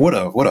 what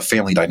a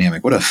family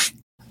dynamic.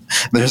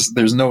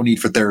 There's no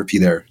need for therapy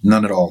there.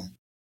 None at all.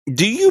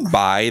 Do you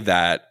buy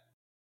that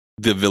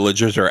the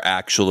villagers are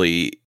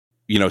actually,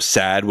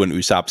 sad when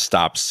Usopp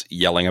stops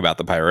yelling about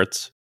the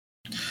pirates?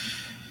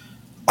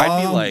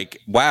 I'd be like,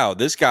 wow,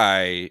 this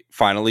guy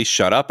finally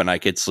shut up and I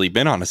could sleep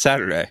in on a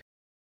Saturday.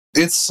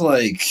 It's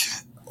like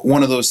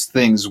one of those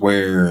things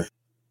where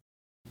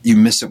you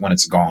miss it when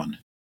it's gone.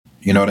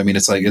 You know what I mean?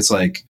 It's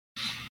like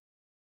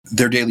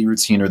their daily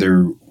routine or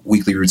their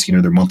weekly routine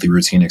or their monthly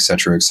routine, et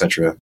cetera,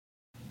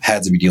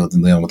 had to be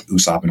dealing with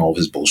Usopp and all of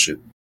his bullshit.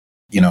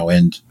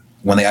 And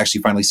when they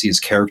actually finally see his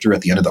character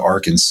at the end of the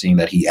arc and seeing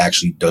that he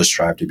actually does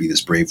strive to be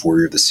this brave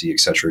warrior of the sea, et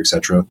cetera, it's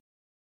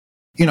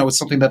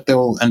something that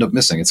they'll end up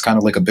missing. It's kind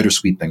of like a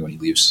bittersweet thing when he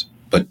leaves.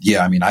 But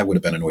yeah, I mean, I would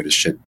have been annoyed as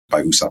shit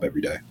by Usopp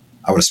every day.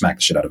 I would have smacked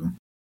the shit out of him.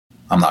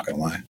 I'm not going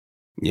to lie.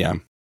 Yeah,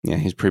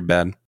 he's pretty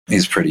bad.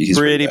 He's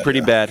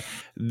pretty bad.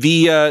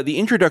 The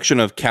introduction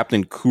of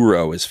Captain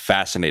Kuro is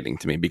fascinating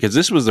to me because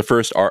this was the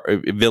first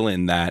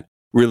villain that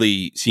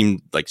really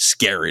seemed like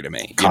scary to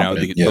me.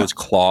 Those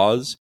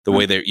claws, the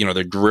way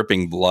they're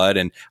dripping blood,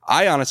 and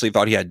I honestly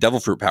thought he had devil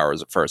fruit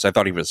powers at first. I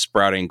thought he was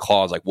sprouting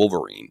claws like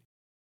Wolverine.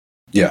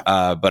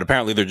 Yeah, but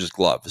apparently they're just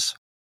gloves.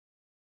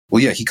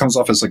 Well, yeah, he comes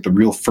off as like the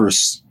real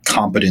first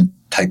competent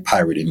type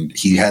pirate, and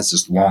he has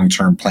this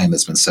long-term plan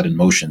that's been set in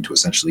motion to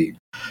essentially,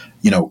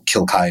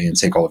 kill Kaya and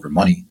take all of her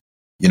money.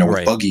 With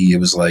right. Buggy, it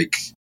was like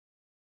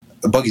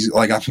Buggy's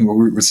like, I think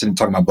we were sitting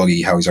talking about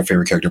Buggy, how he's our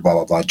favorite character, blah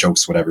blah blah,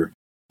 jokes, whatever.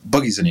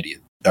 Buggy's an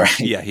idiot. All right.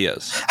 Yeah, he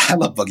is. I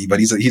love Buggy, but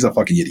he's a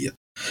fucking idiot.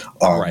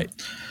 Right.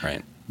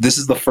 This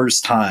is the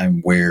first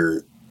time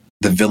where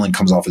the villain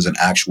comes off as an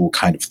actual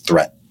kind of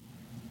threat.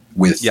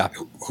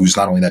 Who's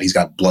not only that, he's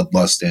got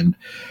bloodlust, and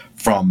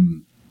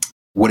from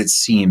what it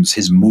seems,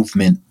 his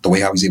movement, the way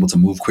how he's able to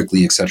move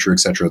quickly, et cetera,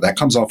 that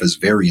comes off as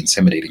very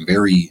intimidating,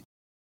 very,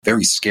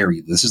 very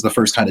scary. This is the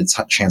first kind of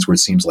chance where it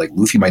seems like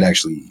Luffy might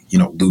actually,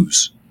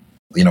 lose.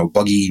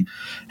 Buggy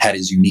had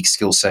his unique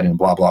skill set and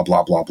blah, blah,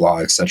 blah, blah, blah,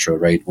 et cetera,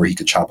 right? Where he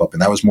could chop up.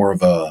 And that was more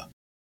of an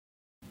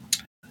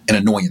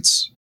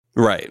annoyance.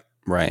 Right.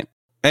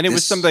 And it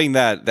was something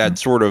that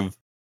sort of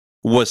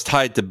was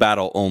tied to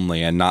battle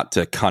only and not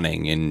to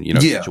cunning and,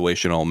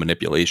 situational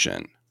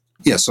manipulation.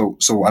 Yeah, so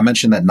I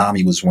mentioned that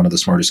Nami was one of the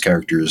smartest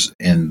characters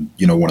in,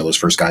 one of those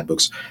first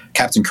guidebooks.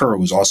 Captain Kuro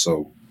was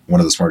also one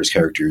of the smartest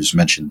characters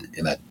mentioned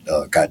in that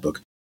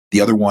guidebook.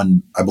 The other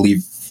one, I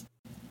believe,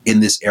 in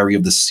this area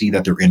of the sea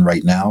that they're in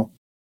right now,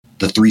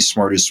 the three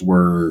smartest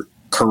were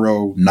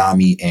Kuro,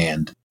 Nami,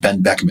 and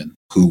Ben Beckman,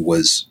 who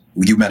was,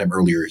 you met him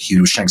earlier, he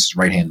was Shanks'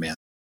 right-hand man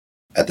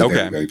at the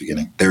very, very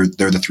beginning. They're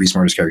the three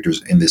smartest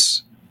characters in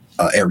this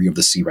area of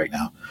the sea right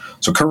now.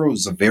 So Kuro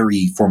is a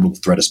very formidable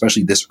threat,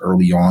 especially this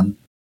early on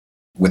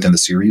within the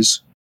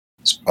series.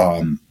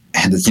 And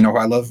you know who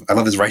I love? I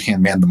love his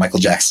right-hand man, the Michael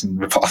Jackson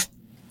ripoff.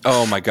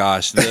 Oh my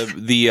gosh,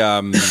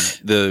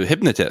 the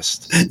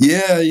hypnotist.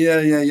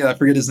 Yeah. I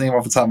forget his name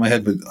off the top of my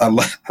head, but I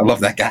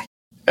love that guy.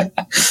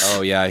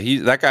 Oh yeah,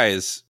 that guy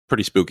is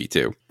pretty spooky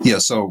too. Yeah,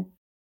 so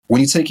when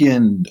you take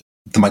in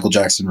the Michael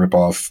Jackson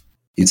ripoff,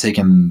 you take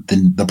in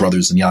the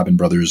brothers, the Yabin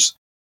brothers,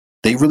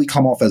 they really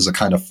come off as a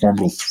kind of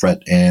formidable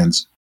threat. And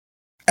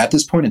at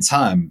this point in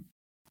time,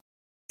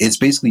 it's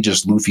basically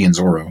just Luffy and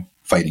Zoro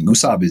fighting.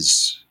 Usopp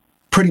is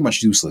pretty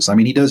much useless. I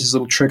mean, he does his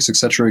little tricks, et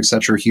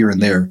cetera, here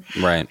and there.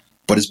 Right.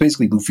 But it's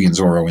basically Luffy and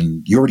Zoro,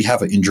 and you already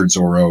have an injured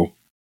Zoro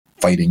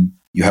fighting.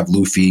 You have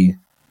Luffy,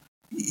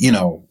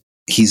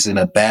 he's in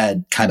a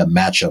bad kind of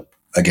matchup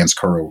against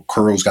Kuro.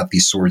 Kuro's got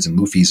these swords, and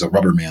Luffy's a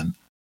rubber man.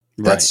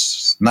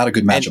 That's not a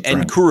good matchup for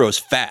him. And Kuro's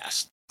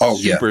fast. Oh,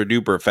 super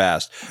duper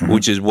fast,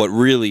 which is what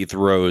really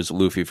throws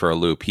Luffy for a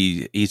loop.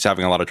 He's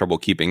having a lot of trouble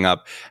keeping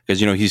up because,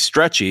 he's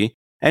stretchy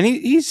and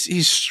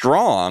he's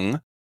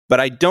strong, but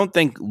I don't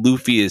think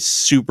Luffy is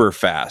super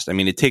fast. I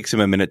mean, it takes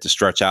him a minute to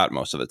stretch out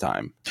most of the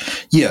time.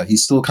 Yeah,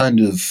 he's still kind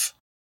of,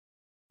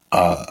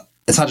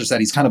 it's not just that,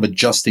 he's kind of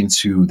adjusting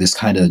to this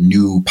kind of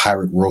new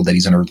pirate world that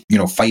he's in, or,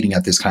 fighting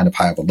at this kind of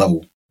high of a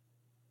level.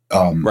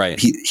 Right.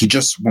 He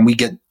just, when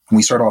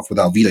we start off with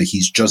Alvida,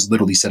 he's just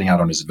literally setting out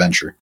on his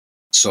adventure.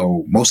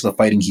 So most of the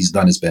fighting he's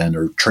done has been,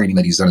 or training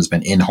that he's done has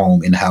been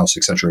in-home, in-house,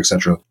 et cetera, et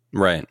cetera.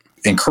 Right.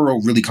 And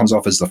Kuro really comes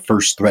off as the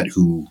first threat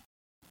who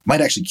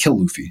might actually kill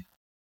Luffy.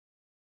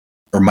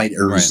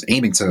 Or is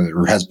aiming to,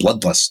 or has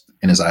bloodlust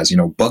in his eyes.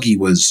 Buggy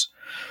was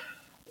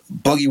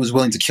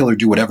willing to kill or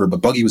do whatever,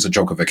 but Buggy was a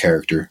joke of a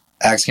character.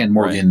 Axehand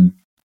Morgan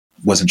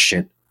wasn't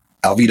shit.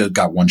 Alvida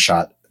got one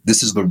shot.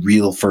 This is the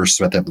real first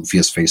threat that Luffy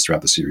has faced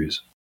throughout the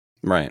series.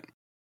 Right.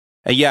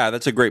 Yeah,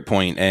 that's a great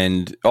point.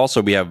 And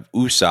also we have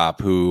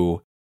Usopp,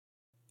 who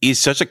is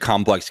such a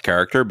complex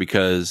character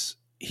because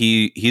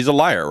he's a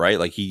liar, right?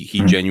 Like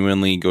he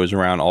genuinely goes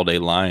around all day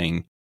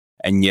lying,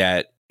 and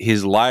yet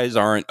his lies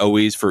aren't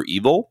always for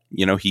evil.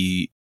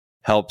 He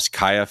helps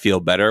Kaya feel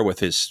better with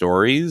his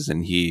stories,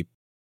 and he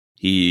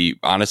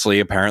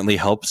honestly apparently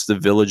helps the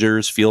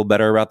villagers feel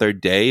better about their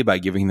day by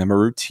giving them a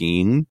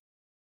routine.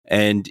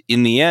 And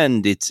in the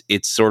end, it's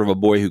sort of a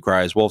boy who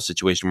cries wolf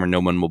situation where no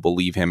one will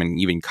believe him, and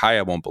even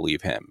Kaya won't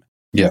believe him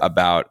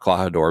about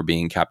Klahadore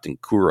being Captain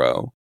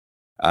Kuro.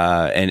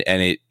 And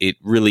it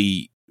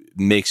really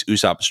makes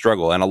Usopp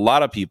struggle. And a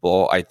lot of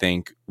people, I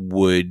think,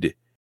 would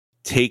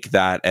take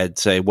that and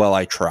say, well,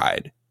 I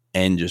tried,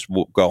 and just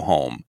go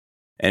home.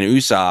 And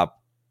Usopp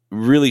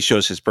really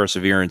shows his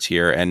perseverance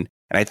here. And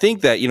I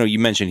think that, you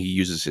mentioned he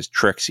uses his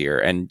tricks here.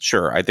 And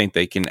sure, I think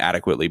they can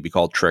adequately be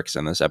called tricks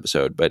in this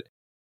episode. But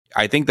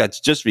I think that's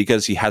just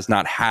because he has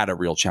not had a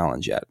real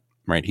challenge yet,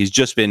 right? He's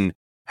just been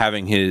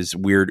having his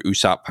weird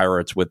Usopp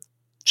pirates with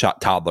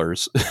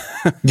toddlers.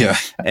 Yeah.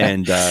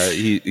 And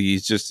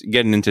he's just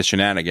getting into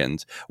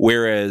shenanigans.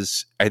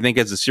 Whereas I think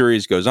as the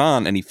series goes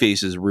on and he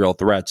faces real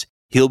threats,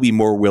 he'll be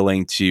more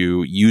willing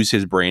to use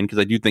his brain, because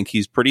I do think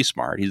he's pretty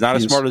smart. He's not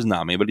as smart as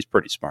Nami, but he's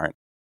pretty smart.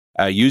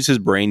 Use his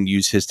brain,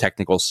 use his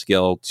technical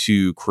skill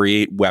to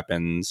create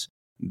weapons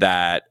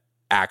that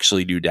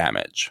actually do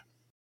damage.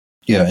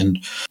 Yeah, and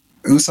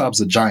Usopp's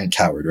a giant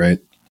coward, right?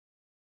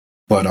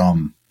 But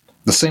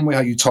the same way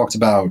how you talked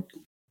about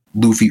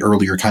Luffy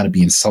earlier kind of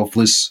being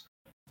selfless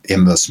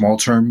in the small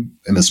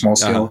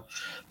scale,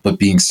 but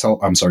being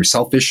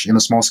selfish in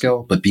the small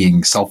scale, but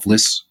being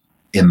selfless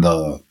in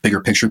the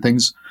bigger picture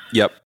things.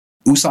 Yep.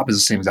 Usopp is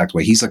the same exact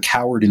way. He's a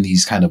coward in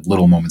these kind of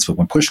little moments, but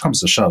when push comes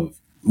to shove,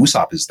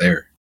 Usopp is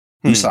there.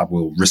 Usopp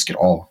will risk it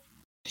all.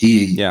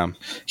 He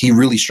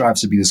really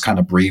strives to be this kind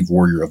of brave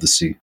warrior of the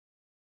sea.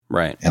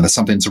 Right. And that's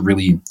something to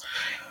really...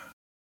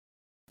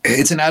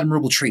 It's an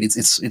admirable trait.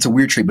 It's a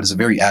weird trait, but it's a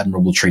very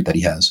admirable trait that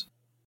he has.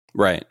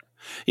 Right.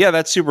 Yeah,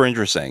 that's super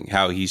interesting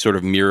how he sort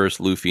of mirrors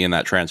Luffy in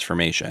that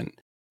transformation,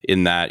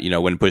 in that,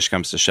 when push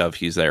comes to shove,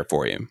 he's there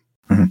for you.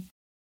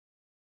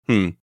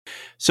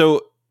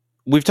 So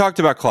we've talked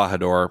about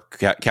Klahadore,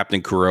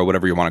 Captain Kuro,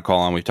 whatever you want to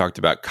call him. We've talked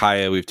about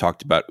Kaya. We've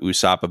talked about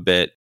Usopp a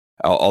bit,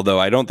 although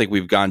I don't think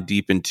we've gone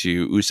deep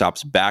into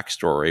Usopp's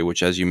backstory,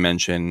 which, as you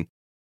mentioned,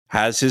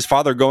 has his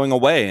father going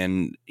away,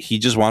 and he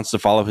just wants to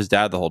follow his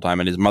dad the whole time,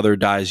 and his mother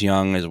dies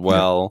young as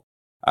well.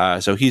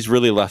 So he's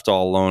really left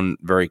all alone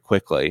very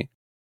quickly.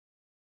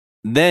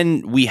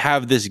 Then we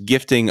have this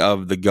gifting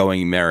of the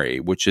Going Merry,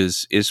 which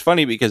is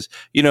funny because,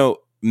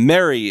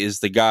 Merry is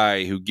the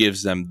guy who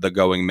gives them the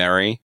Going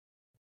Merry.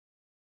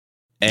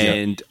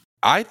 And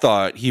I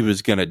thought he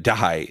was going to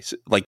die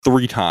like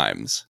 3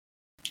 times,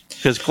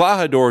 because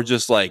Klahadore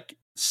just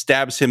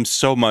stabs him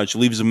so much,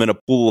 leaves him in a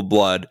pool of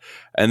blood,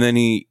 and then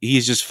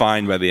he's just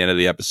fine by the end of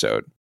the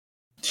episode.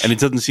 And it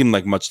doesn't seem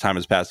like much time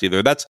has passed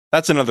either. That's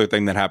another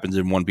thing that happens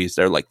in One Piece.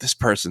 They're like, this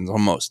person's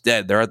almost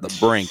dead. They're at the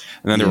brink,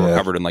 and then they're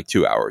recovered in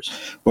 2 hours.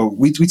 Well,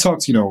 we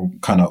talked,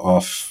 kind of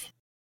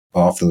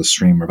off the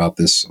stream about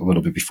this a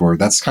little bit before.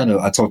 That's kind of,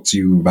 I talked to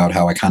you about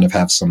how I kind of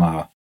have some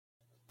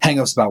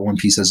hang-ups about One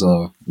Piece as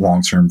a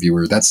long-term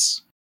viewer.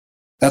 That's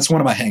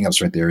one of my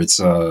hang-ups right there. It's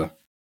a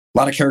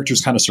lot of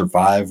characters kind of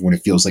survive when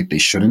it feels like they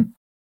shouldn't.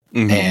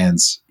 And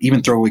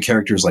even throwaway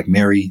characters like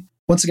Mary,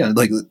 once again,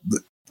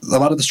 a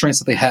lot of the strengths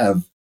that they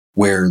have,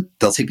 where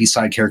they'll take these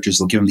side characters,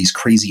 they'll give them these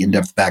crazy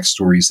in-depth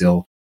backstories,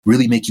 they'll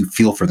really make you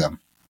feel for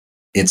them.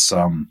 It's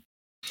that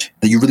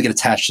you really get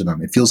attached to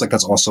them. It feels like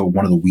that's also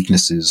one of the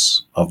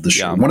weaknesses of the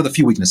show. One of the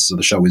few weaknesses of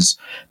the show is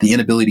the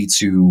inability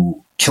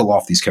to kill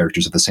off these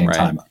characters at the same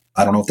time.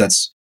 I don't know if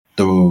that's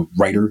the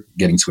writer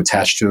getting too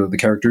attached to the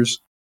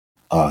characters,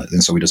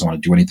 and so he doesn't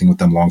want to do anything with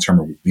them long term,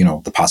 or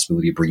the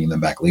possibility of bringing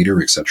them back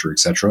later, etc.,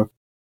 etc.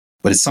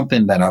 But it's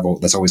something that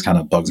that's always kind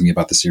of bugs me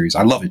about the series.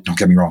 I love it. Don't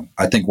get me wrong.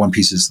 I think One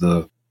Piece is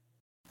the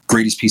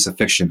greatest piece of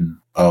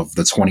fiction of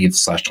the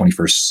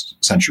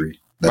 20th/21st century.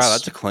 Wow,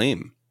 that's a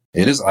claim.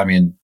 It is. I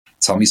mean,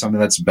 tell me something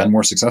that's been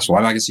more successful.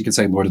 I guess you could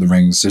say Lord of the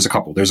Rings. There's a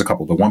couple,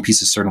 but One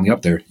Piece is certainly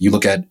up there. You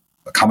look at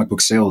comic book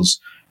sales,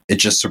 it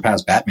just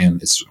surpassed Batman.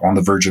 It's on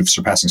the verge of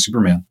surpassing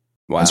Superman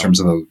in terms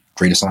of the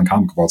greatest selling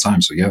comic of all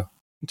time. So yeah.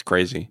 It's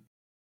crazy.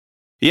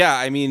 Yeah,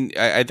 I mean,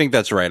 I think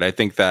that's right. I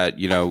think that,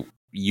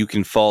 you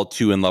can fall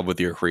too in love with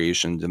your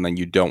creations and then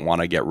you don't want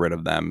to get rid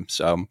of them.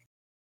 So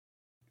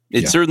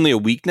it's certainly a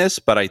weakness,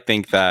 but I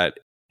think that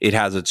it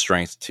has its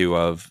strength too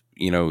of,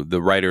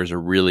 the writers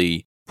are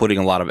really putting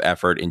a lot of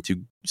effort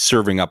into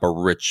serving up a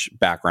rich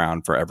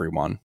background for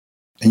everyone.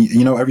 And,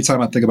 every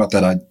time I think about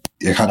that, I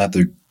kind of have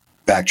to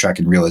backtrack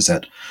and realize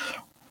that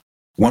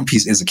One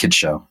Piece is a kid's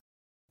show.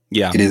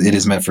 Yeah. It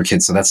is meant for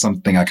kids. So that's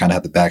something I kind of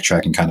have to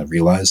backtrack and kind of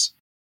realize.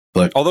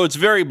 But although it's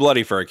very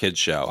bloody for a kid's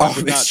show, I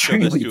would not show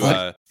this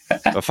to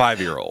a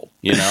 5-year-old.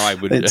 I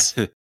would.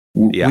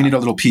 We need a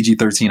little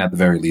PG-13 at the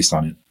very least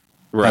on it.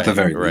 Right. At the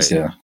very least,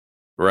 yeah.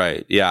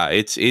 Right. Yeah.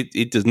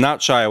 It does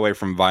not shy away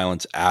from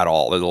violence at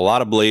all. There's a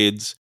lot of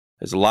blades.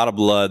 There's a lot of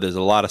blood. There's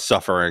a lot of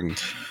suffering.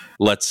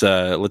 Let's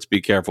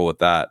be careful with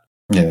that.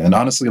 Yeah, and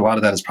honestly, a lot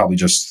of that is probably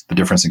just the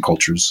difference in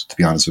cultures, to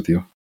be honest with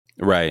you.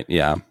 Right.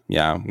 Yeah.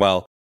 Yeah.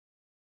 Well,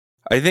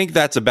 I think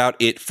that's about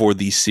it for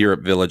the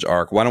Syrup Village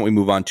arc. Why don't we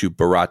move on to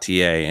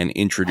Baratie and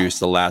introduce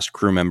the last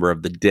crew member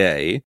of the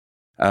day?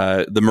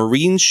 The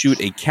Marines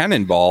shoot a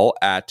cannonball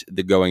at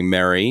the Going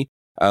Merry.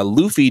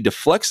 Luffy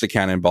deflects the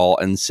cannonball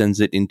and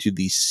sends it into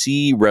the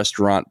sea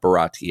restaurant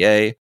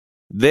Baratie.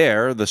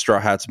 There, the Straw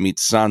Hats meet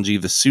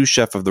Sanji, the sous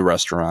chef of the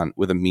restaurant,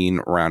 with a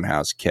mean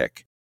roundhouse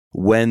kick.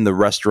 When the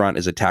restaurant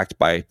is attacked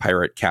by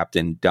pirate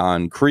captain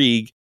Don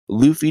Krieg,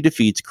 Luffy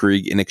defeats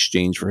Krieg in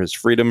exchange for his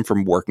freedom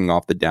from working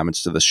off the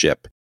damage to the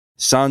ship.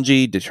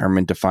 Sanji,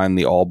 determined to find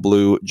the All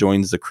Blue,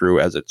 joins the crew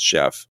as its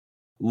chef.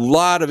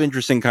 lot of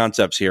interesting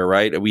concepts here,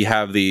 right? We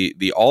have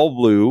the all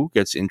blue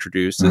gets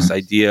introduced, this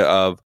idea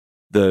of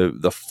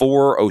the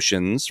four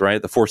oceans,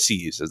 right? The four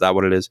seas, is that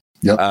what it is?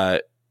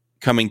 Yep.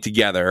 Coming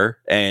together,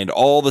 and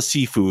all the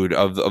seafood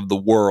of the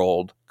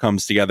world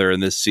comes together in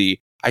this sea.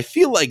 I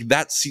feel like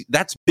that's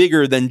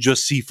bigger than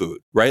just seafood,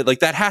 right? Like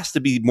that has to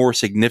be more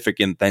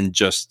significant than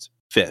just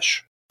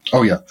fish.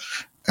 Oh yeah,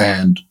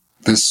 and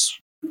this.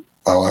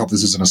 I hope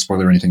this isn't a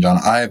spoiler or anything, John.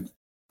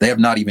 They have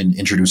not even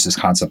introduced this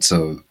concept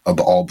of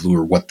the all blue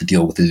or what the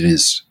deal with it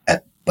is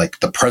at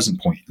like the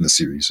present point in the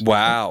series.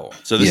 Wow!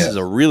 So this is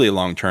a really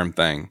long term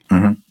thing.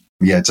 Mm-hmm.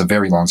 Yeah, it's a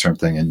very long term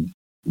thing, and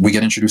we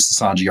get introduced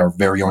to Sanji, our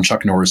very own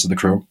Chuck Norris of the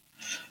crew,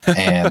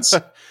 and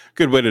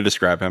good way to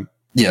describe him.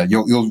 Yeah,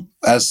 you'll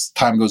as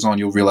time goes on,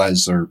 you'll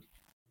realize,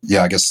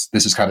 I guess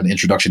this is kind of the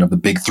introduction of the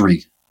big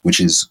three, which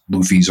is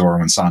Luffy,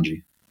 Zoro, and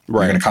Sanji.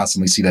 Right. You're going to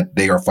constantly see that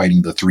they are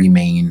fighting the three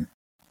main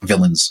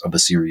villains of the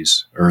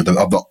series, or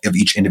of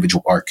each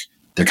individual arc.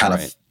 They're kind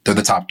of they're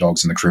the top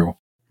dogs in the crew.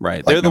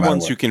 Right. Like, they're the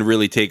ones who can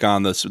really take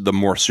on the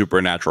more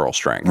supernatural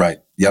strength. Right.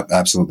 Yep.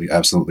 Absolutely.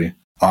 Absolutely.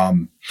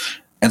 And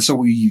so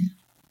we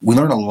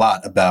learn a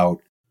lot about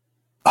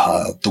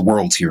the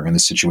world here in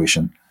this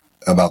situation.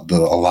 A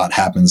lot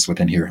happens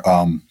within here.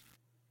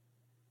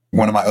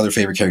 One of my other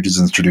favorite characters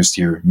is introduced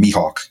here,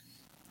 Mihawk.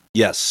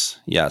 Yes.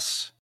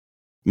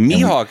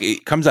 Mihawk,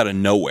 it comes out of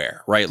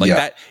nowhere, right? Like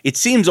that. It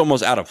seems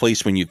almost out of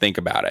place when you think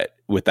about it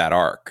with that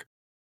arc.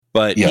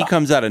 But he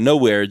comes out of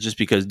nowhere just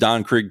because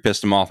Don Krieg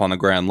pissed him off on the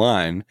Grand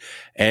Line,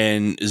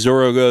 and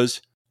Zoro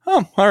goes,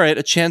 "Oh, all right,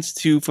 a chance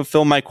to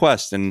fulfill my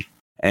quest," and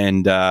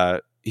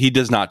he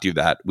does not do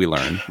that. We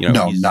learn,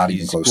 he's not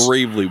even close.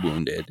 Gravely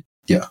wounded.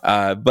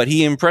 Yeah. But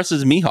he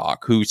impresses Mihawk,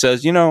 who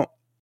says,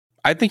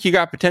 I think you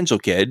got potential,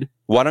 kid.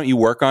 Why don't you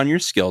work on your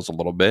skills a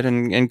little bit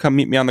and come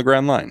meet me on the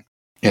Grand Line?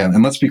 Yeah,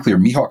 and let's be clear,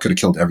 Mihawk could have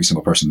killed every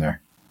single person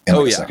there in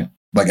a second.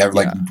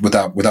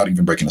 Without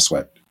even breaking a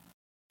sweat.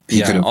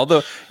 He could have.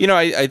 Although,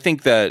 I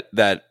think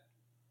that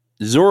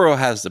Zoro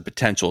has the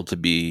potential to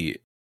be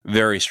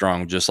very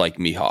strong, just like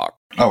Mihawk.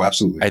 Oh,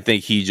 absolutely. I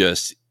think he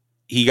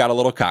got a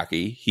little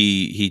cocky.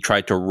 He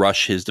tried to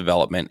rush his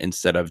development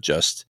instead of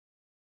just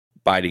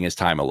biding his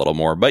time a little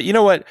more. But you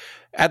know what?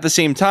 At the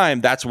same time,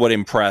 that's what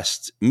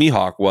impressed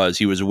Mihawk was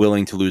he was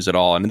willing to lose it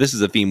all. And this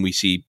is a theme we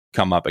see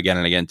come up again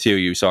and again too.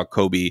 You saw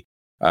Kobe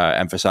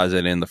emphasize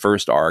it in the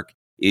first arc,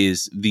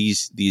 is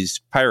these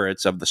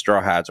pirates of the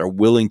Straw Hats are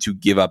willing to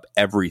give up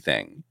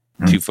everything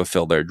to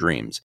fulfill their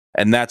dreams.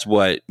 And that's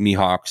what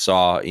Mihawk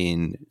saw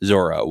in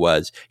Zoro,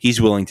 was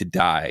he's willing to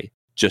die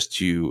just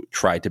to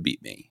try to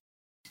beat me.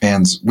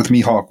 And with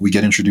Mihawk, we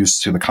get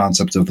introduced to the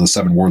concept of the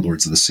seven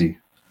warlords of the sea.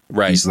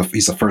 Right. He's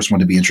the first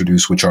one to be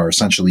introduced, which are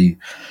essentially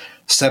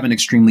seven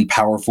extremely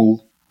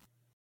powerful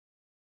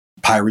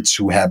pirates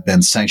who have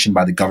been sanctioned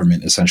by the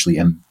government, essentially,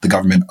 and the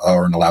government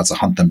aren't allowed to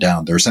hunt them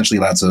down. They're essentially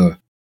allowed to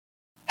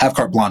have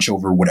carte blanche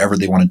over whatever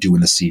they want to do in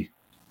the sea.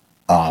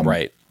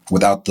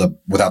 Without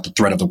the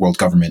threat of the world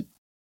government,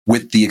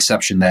 with the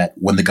exception that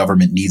when the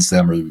government needs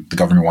them or the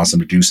government wants them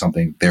to do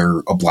something,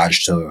 they're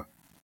obliged to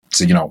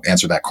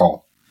answer that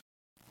call.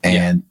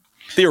 And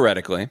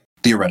theoretically.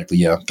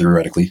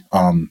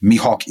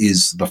 Mihawk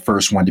is the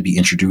first one to be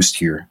introduced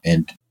here.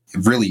 And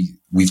really,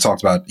 we've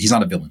talked about, he's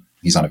not a villain.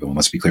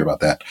 Let's be clear about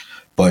that.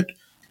 But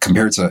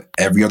compared to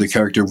every other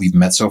character we've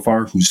met so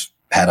far who's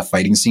had a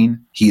fighting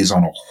scene, he is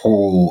on a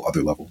whole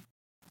other level.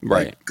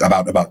 Right.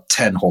 Like about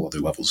 10 whole other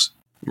levels.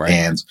 Right.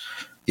 And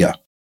yeah,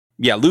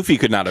 Luffy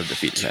could not have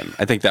defeated him.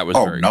 I think that was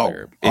very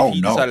clear. If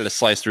he decided to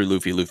slice through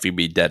Luffy would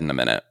be dead in a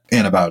minute.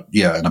 In about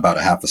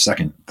a half a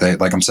second.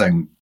 Like I'm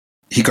saying,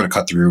 he could have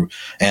cut through.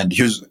 And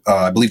here's,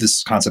 I believe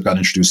this concept got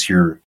introduced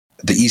here.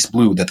 The East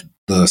Blue, that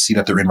the sea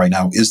that they're in right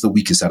now, is the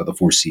weakest out of the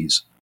four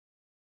seas.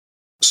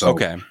 So,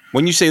 okay.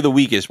 When you say the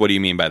weakest, what do you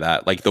mean by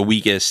that? Like the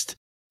weakest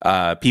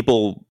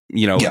people,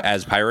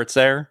 as pirates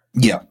there?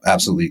 Yeah,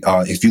 absolutely.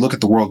 If you look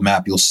at the world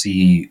map, you'll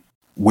see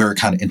where it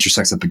kind of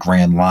intersects at the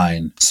Grand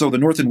Line. So the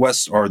North and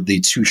West are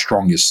the two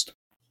strongest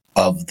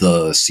of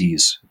the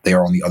seas. They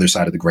are on the other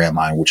side of the Grand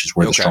Line, which is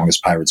where the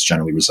strongest pirates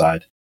generally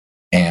reside.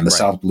 And the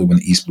South Blue and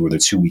the East Blue are the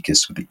two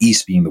weakest, with the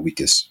East being the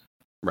weakest.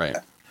 Right.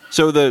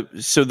 So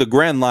the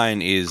Grand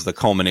Line is the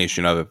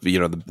culmination of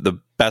the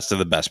best of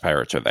the best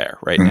pirates are there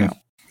right now.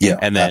 Yeah,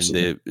 and then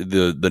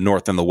the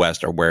North and the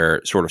West are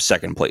where sort of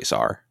second place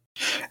are.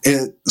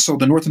 So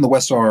the North and the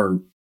West are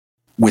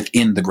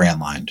within the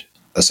Grand Line,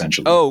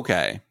 essentially. Oh,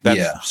 okay.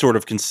 That's sort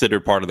of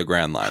considered part of the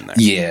Grand Line there.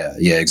 Yeah,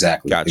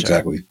 exactly. Gotcha.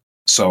 Exactly.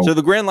 So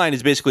the Grand Line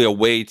is basically a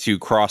way to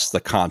cross the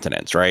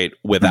continents, right?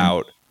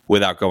 Without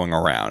going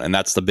around. And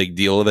that's the big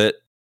deal of it.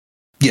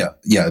 Yeah,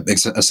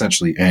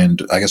 essentially.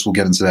 And I guess we'll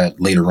get into that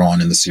later on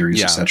in the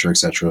series, et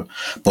cetera.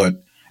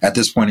 But at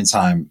this point in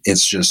time,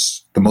 it's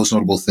just the most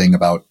notable thing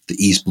about the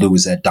East Blue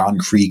is that Don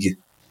Krieg,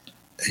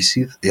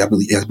 I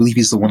believe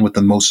he's the one with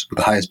the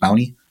highest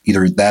bounty.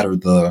 Either that or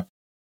the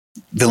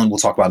villain we'll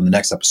talk about in the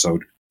next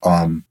episode.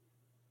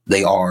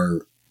 They are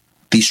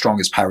the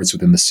strongest pirates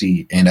within the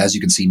sea. And as you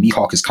can see,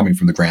 Mihawk is coming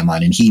from the Grand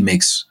Line, and he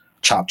makes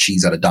chopped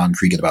cheese out of Don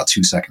Krieg in about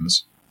 2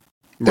 seconds.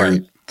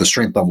 Right. the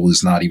strength level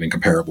is not even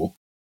comparable.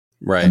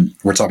 Right. And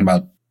we're talking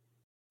about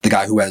the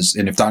guy who has,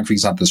 and if Don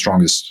Krieg's not the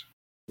strongest,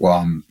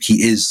 well,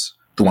 he is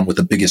the one with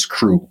the biggest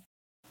crew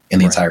in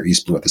the entire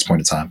East Blue at this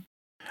point in time.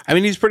 I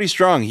mean, he's pretty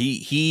strong.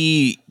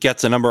 He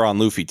gets a number on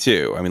Luffy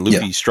too. I mean,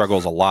 Luffy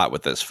struggles a lot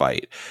with this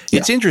fight.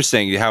 It's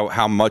interesting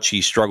how much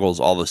he struggles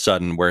all of a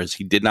sudden, whereas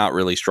he did not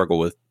really struggle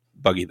with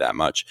Buggy that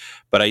much.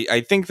 But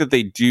I think that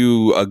they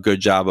do a good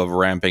job of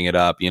ramping it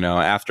up. You know,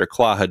 after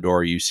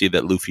Klahadore, you see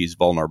that Luffy's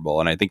vulnerable,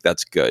 and I think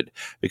that's good,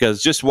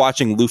 because just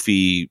watching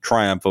Luffy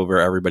triumph over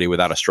everybody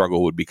without a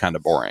struggle would be kind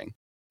of boring.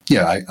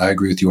 Yeah, I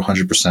agree with you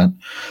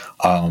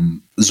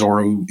 100%.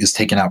 Zoro is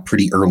taken out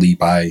pretty early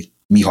by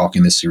Mihawk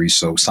in this series,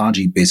 so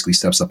Sanji basically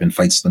steps up and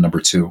fights the number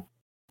 2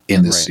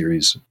 in this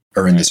series,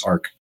 or in this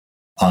arc.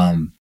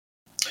 And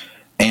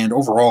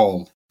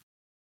overall,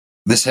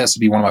 this has to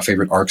be one of my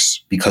favorite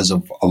arcs because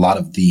of a lot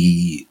of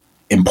the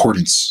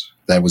importance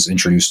that was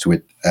introduced to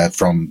it,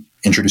 from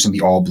introducing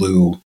the All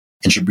Blue,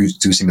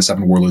 introducing the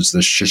 7 Warlords, the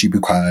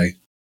Shishibukai,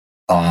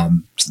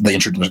 the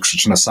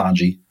introduction of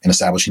Sanji, and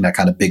establishing that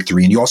kind of big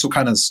 3. And you also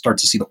kind of start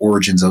to see the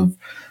origins of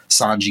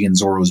Sanji and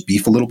Zoro's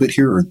beef a little bit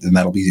here, and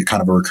that'll be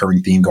kind of a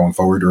recurring theme going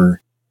forward.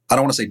 Or I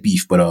don't want to say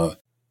beef, but a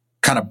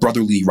kind of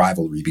brotherly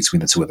rivalry between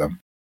the two of them.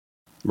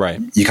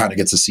 Right. You kind of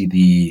get to see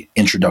the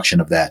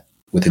introduction of that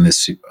within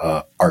this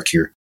arc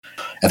here.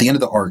 At the end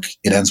of the arc,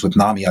 it ends with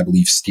Nami, I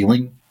believe,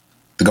 stealing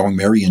the Going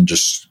Merry and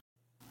just,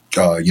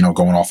 going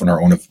off on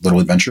her own little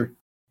adventure.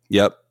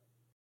 Yep.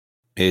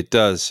 It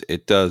does.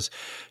 It does.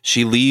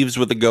 She leaves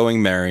with the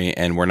Going Merry,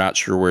 and we're not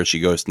sure where she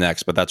goes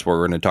next, but that's what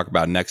we're going to talk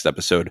about next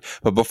episode.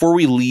 But before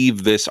we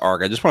leave this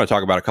arc, I just want to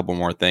talk about a couple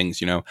more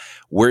things. You know,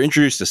 we're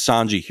introduced to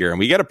Sanji here, and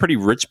we get a pretty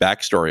rich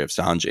backstory of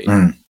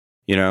Sanji.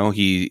 You know,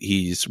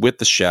 he's with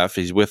the chef,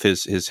 he's with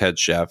his head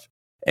chef,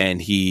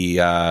 and he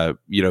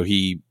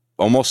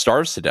almost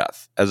starves to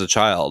death as a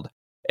child,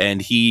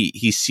 and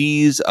he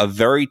sees a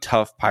very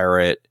tough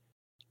pirate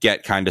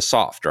get kind of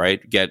soft,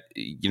 right? Get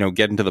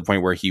into the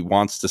point where he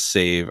wants to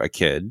save a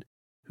kid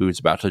who's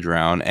about to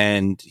drown,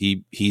 and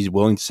he's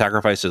willing to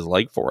sacrifice his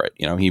leg for it.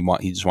 You know, he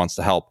just wants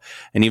to help.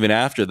 And even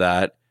after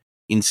that,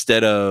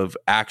 instead of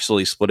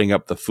actually splitting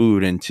up the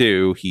food in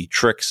 2, he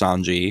tricks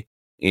Sanji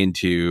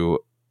into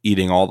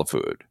eating all the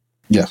food,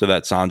 so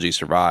that Sanji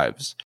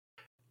survives.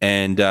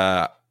 And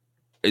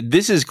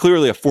this is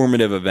clearly a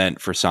formative event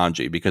for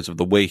Sanji because of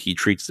the way he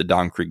treats the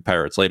Don Krieg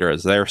pirates later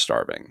as they're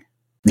starving.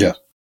 Yeah,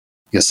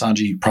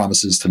 Sanji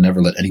promises to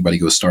never let anybody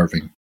go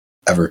starving,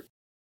 ever.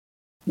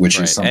 Which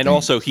is something. And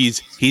also, he's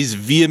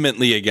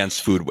vehemently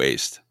against food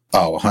waste.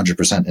 Oh,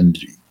 100%. And,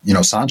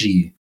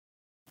 Sanji,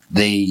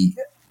 they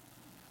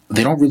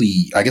don't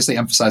really, I guess they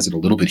emphasize it a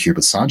little bit here,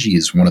 but Sanji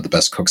is one of the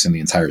best cooks in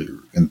the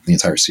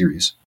entire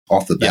series,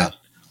 off the bat.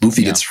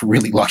 Luffy gets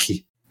really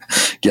lucky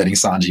getting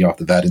Sanji off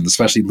the bat, and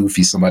especially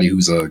Luffy, somebody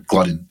who's a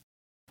glutton.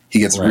 He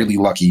gets really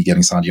lucky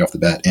getting Sanji off the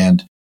bat.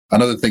 And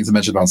another thing to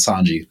mention about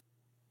Sanji,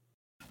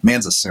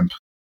 man's a simp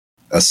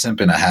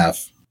and a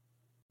half.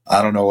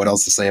 I don't know what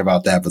else to say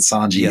about that, but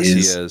Sanji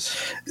is.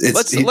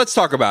 Let's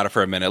talk about it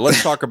for a minute.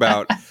 Let's talk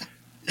about.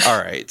 All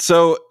right,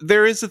 so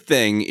there is a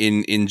thing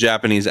in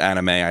Japanese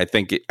anime. I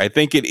think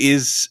it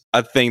is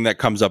a thing that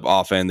comes up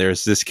often.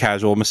 There's this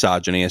casual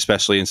misogyny,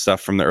 especially in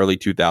stuff from the early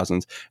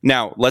 2000s.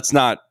 Now, let's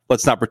not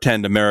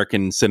pretend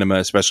American cinema,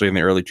 especially in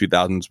the early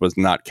 2000s, was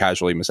not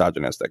casually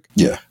misogynistic.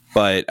 Yeah,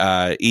 but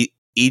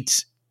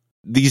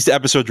these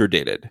episodes were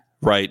dated,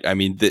 right? I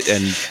mean,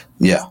 Sanji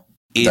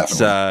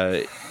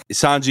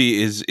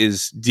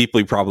is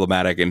deeply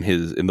problematic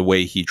in the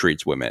way he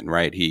treats women,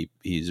 right?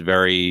 He's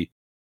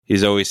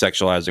always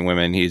sexualizing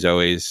women. He's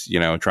always,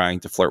 trying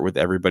to flirt with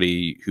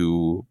everybody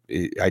who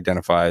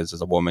identifies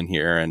as a woman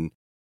here. And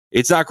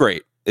it's not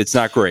great.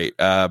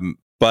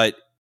 But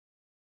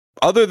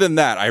other than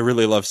that, I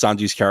really love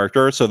Sanji's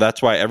character. So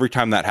that's why every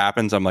time that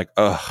happens, I'm like,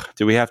 ugh,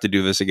 do we have to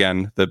do this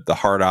again? The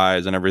hard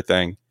eyes and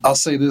everything. I'll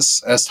say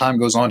this, as time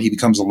goes on, he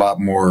becomes a lot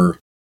more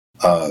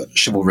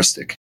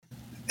chivalristic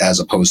as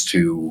opposed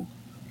to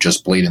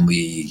just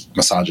blatantly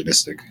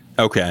misogynistic.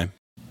 Okay.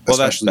 Well,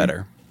 that's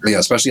better. Yeah,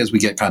 especially as we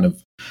get kind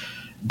of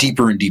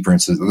deeper and deeper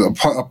into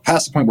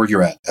past the point where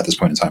you're at this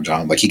point in time,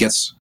 John. Like, he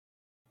gets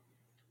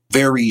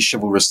very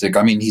chivalristic.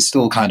 I mean, he's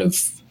still kind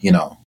of, he's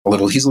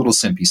a little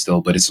simpy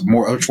still, but it's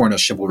much more in a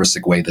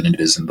chivalristic way than it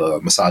is in the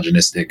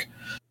misogynistic,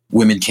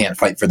 women can't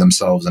fight for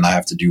themselves and I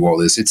have to do all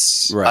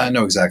this. I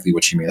know exactly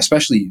what you mean.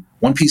 Especially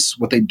One Piece,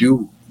 what they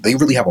do, they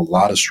really have a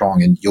lot of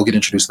strong, and you'll get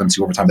introduced to them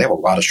too over time, they have a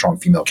lot of strong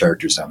female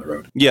characters down the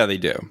road. Yeah, they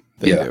do.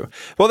 They do.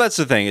 Well, that's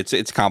the thing.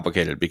 It's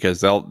complicated because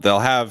they'll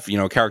have,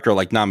 a character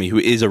like Nami who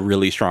is a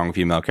really strong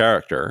female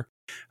character.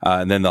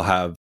 And then they'll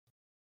have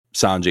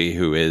Sanji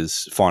who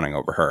is fawning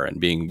over her and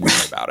being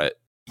weird about it.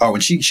 Oh,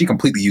 and she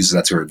completely uses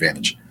that to her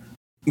advantage.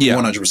 Yeah.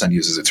 100%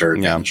 uses it to her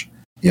advantage.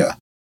 Yeah.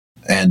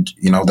 And,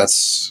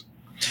 that's...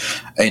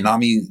 Hey,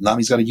 Nami's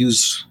got to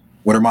use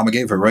what her mama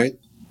gave her, right?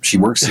 She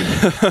works here.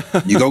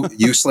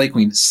 You slay,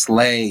 queen.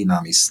 Slay,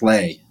 Nami,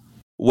 slay.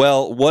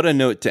 Well, what a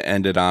note to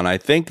end it on. I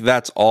think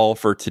that's all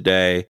for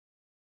today.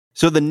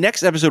 So the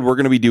next episode, we're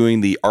going to be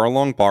doing the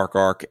Arlong Park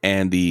arc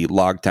and the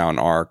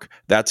Logtown arc.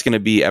 That's going to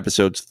be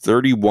episodes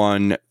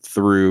 31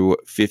 through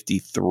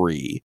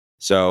 53.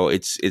 So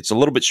it's a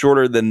little bit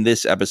shorter than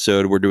this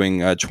episode. We're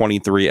doing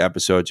 23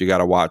 episodes. You got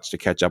to watch to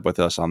catch up with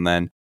us on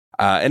then.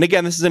 And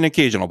again, this is an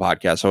occasional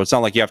podcast, so it's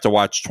not like you have to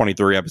watch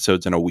 23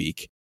 episodes in a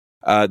week.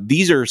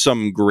 These are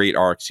some great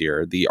arcs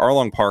here. The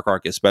Arlong Park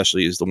arc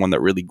especially is the one that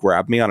really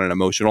grabbed me on an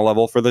emotional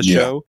level for this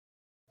show.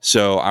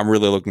 So I'm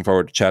really looking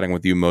forward to chatting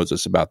with you,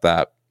 Moses, about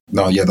that.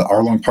 No, yeah, the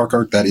Arlong Park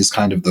arc, that is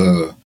kind of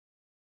the...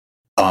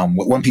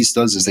 what One Piece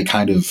does is they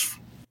kind of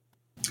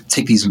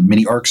take these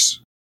mini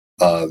arcs,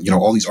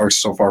 all these arcs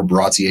so far,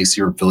 Baratie,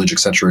 Syrup Village,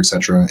 etc.,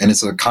 and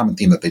it's a common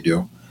theme that they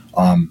do,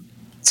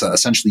 to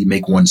essentially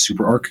make one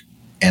super arc,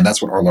 and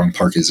that's what Arlong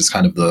Park is. It's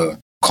kind of the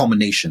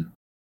culmination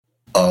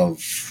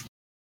of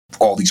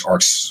all these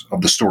arcs,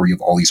 of the story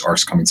of all these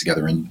arcs coming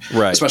together, and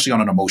especially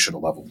on an emotional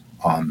level.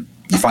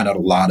 You find out a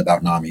lot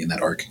about Nami in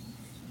that arc.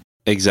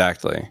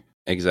 Exactly.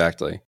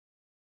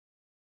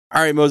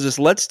 All right, Moses,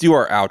 let's do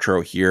our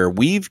outro here.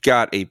 We've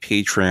got a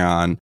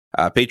Patreon,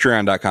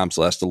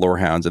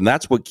 patreon.com/thelorehounds, and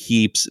that's what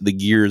keeps the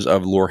gears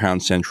of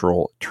Lorehound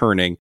Central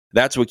turning.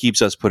 That's what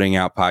keeps us putting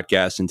out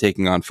podcasts and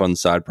taking on fun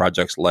side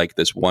projects like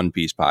this One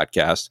Piece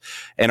podcast.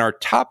 And our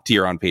top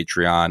tier on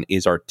Patreon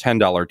is our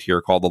 $10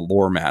 tier called the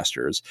Lore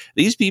Masters.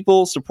 These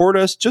people support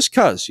us just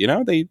because,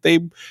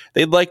 they'd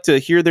like to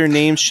hear their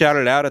names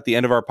shouted out at the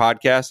end of our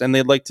podcast, and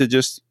they'd like to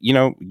just,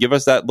 give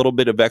us that little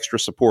bit of extra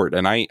support.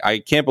 And I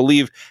can't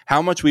believe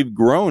how much we've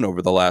grown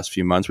over the last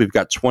few months. We've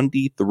got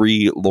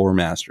 23 Lore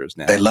Masters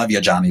now. They love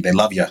you, Johnny. They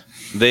love you.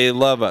 They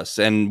love us,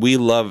 and we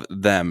love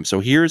them. So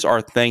here's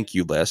our thank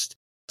you list.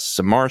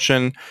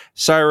 Samartian,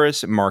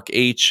 Cyrus, Mark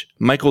H,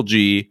 Michael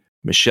G,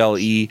 Michelle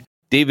E,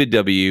 David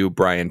W,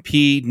 Brian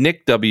P,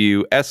 Nick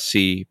W,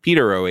 SC,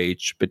 Peter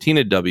OH,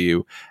 Bettina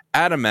W,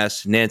 Adam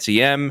S,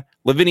 Nancy M,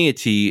 Lavinia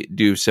T,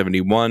 Do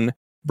 71,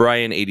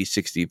 Brian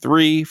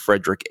 8063,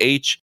 Frederick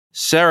H,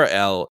 Sarah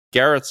L,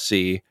 Gareth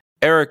C,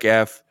 Eric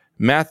F,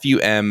 Matthew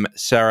M,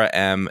 Sarah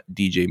M,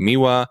 DJ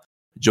Miwa,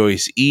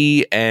 Joyce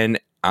E, and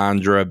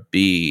Andra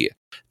B.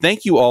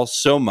 Thank you all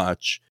so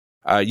much.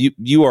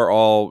 You are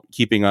all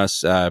keeping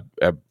us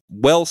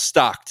well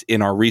stocked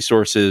in our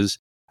resources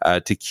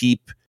to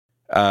keep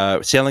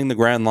sailing the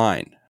grand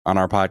line on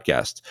our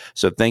podcast.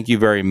 So thank you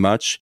very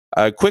much.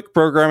 Quick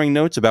programming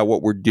notes about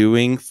what we're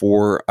doing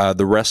for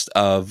the rest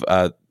of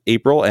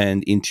April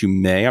and into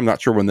May. I'm not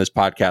sure when this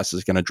podcast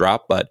is going to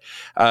drop, but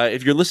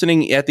if you're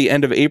listening at the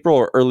end of April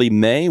or early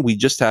May, we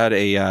just had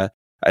an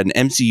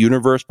MC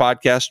Universe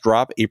podcast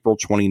drop April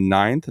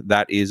 29th.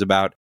 That is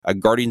about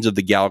Guardians of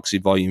the Galaxy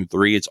Volume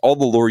 3. It's all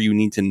the lore you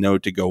need to know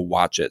to go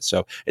watch it.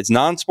 So it's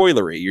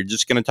non-spoilery. You're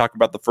just going to talk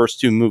about the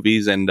first two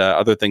movies and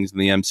other things in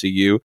the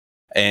MCU.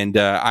 And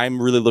I'm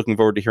really looking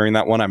forward to hearing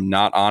that one. I'm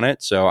not on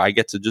it, so I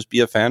get to just be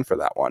a fan for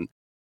that one.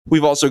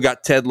 We've also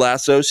got Ted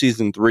Lasso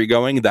Season 3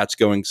 going. That's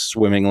going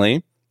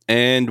swimmingly.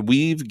 And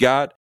we've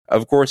got,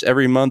 of course,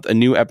 every month a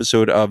new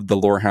episode of The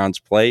Lorehounds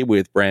Play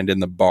with Brandon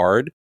the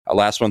Bard.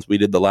 Last month we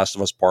did The Last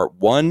of Us Part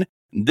 1.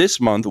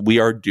 This month we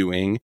are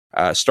doing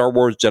Star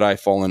Wars Jedi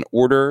Fallen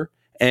Order.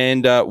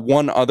 And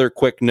one other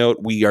quick note,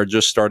 we are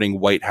just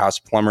starting White House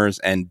Plumbers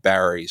and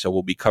Barry. So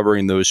we'll be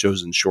covering those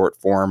shows in short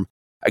form.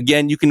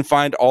 Again, you can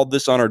find all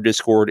this on our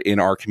Discord in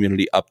our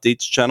community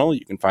updates channel.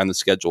 You can find the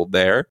schedule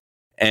there.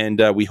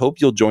 And we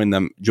hope you'll join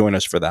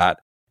us for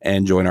that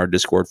and join our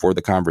Discord for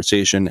the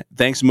conversation.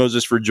 Thanks,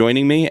 Moses, for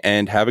joining me,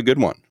 and have a good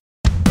one.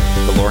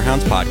 The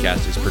Lorehounds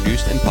podcast is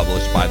produced and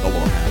published by The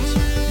Lorehounds.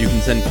 You can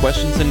send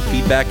questions and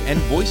feedback and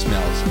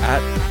voicemails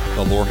at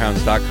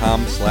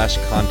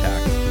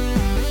thelorehounds.com/contact.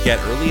 Get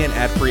early and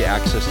ad-free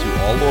access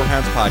to all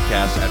Lorehounds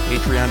podcasts at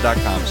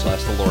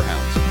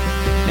patreon.com/thelorehounds.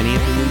 Any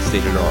opinions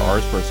stated are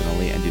ours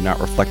personally and do not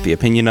reflect the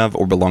opinion of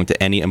or belong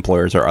to any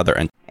employers or other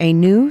entities. A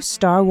new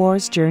Star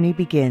Wars journey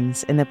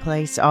begins in the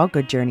place all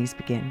good journeys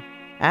begin.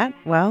 At,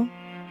 well,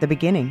 the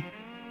beginning.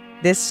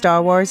 This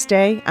Star Wars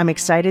Day, I'm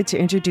excited to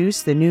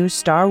introduce the new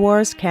Star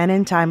Wars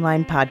Canon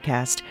Timeline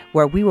podcast,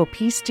 where we will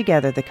piece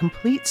together the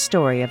complete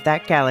story of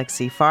that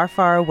galaxy far,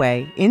 far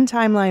away in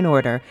timeline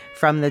order,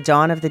 from the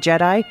dawn of the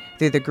Jedi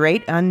through the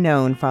great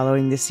unknown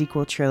following the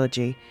sequel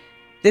trilogy.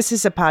 This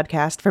is a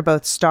podcast for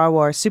both Star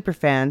Wars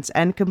superfans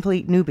and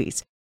complete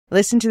newbies.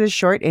 Listen to the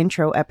short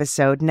intro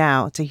episode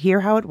now to hear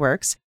how it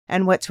works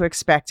and what to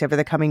expect over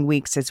the coming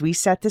weeks as we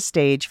set the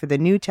stage for the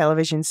new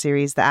television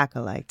series The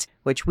Acolyte,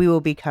 which we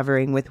will be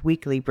covering with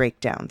weekly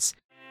breakdowns.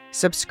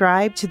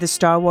 Subscribe to the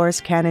Star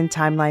Wars Canon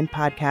Timeline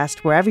podcast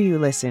wherever you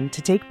listen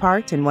to take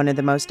part in one of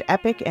the most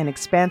epic and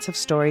expansive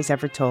stories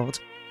ever told,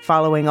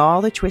 following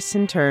all the twists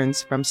and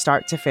turns from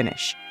start to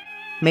finish.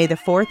 May the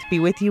 4th be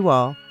with you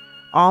all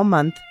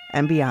month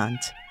and beyond.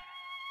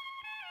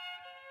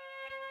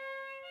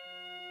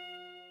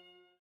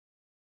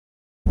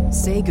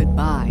 Say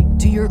goodbye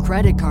to your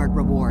credit card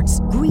rewards.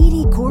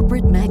 Greedy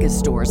corporate mega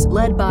stores,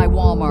 led by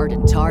Walmart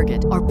and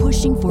Target, are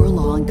pushing for a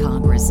law in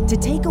Congress to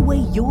take away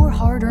your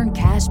hard-earned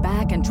cash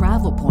back and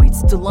travel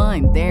points to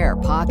line their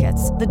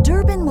pockets. The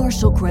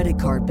Durbin-Marshall credit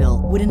card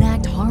bill would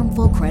enact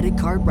harmful credit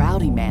card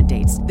routing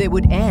mandates that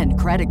would end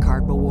credit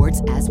card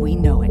rewards as we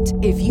know it.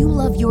 If you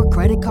love your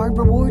credit card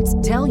rewards,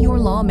 tell your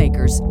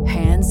lawmakers,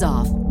 hands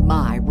off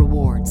my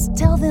rewards.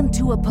 Tell them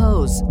to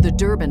oppose the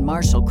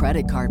Durbin-Marshall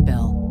credit card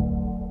bill.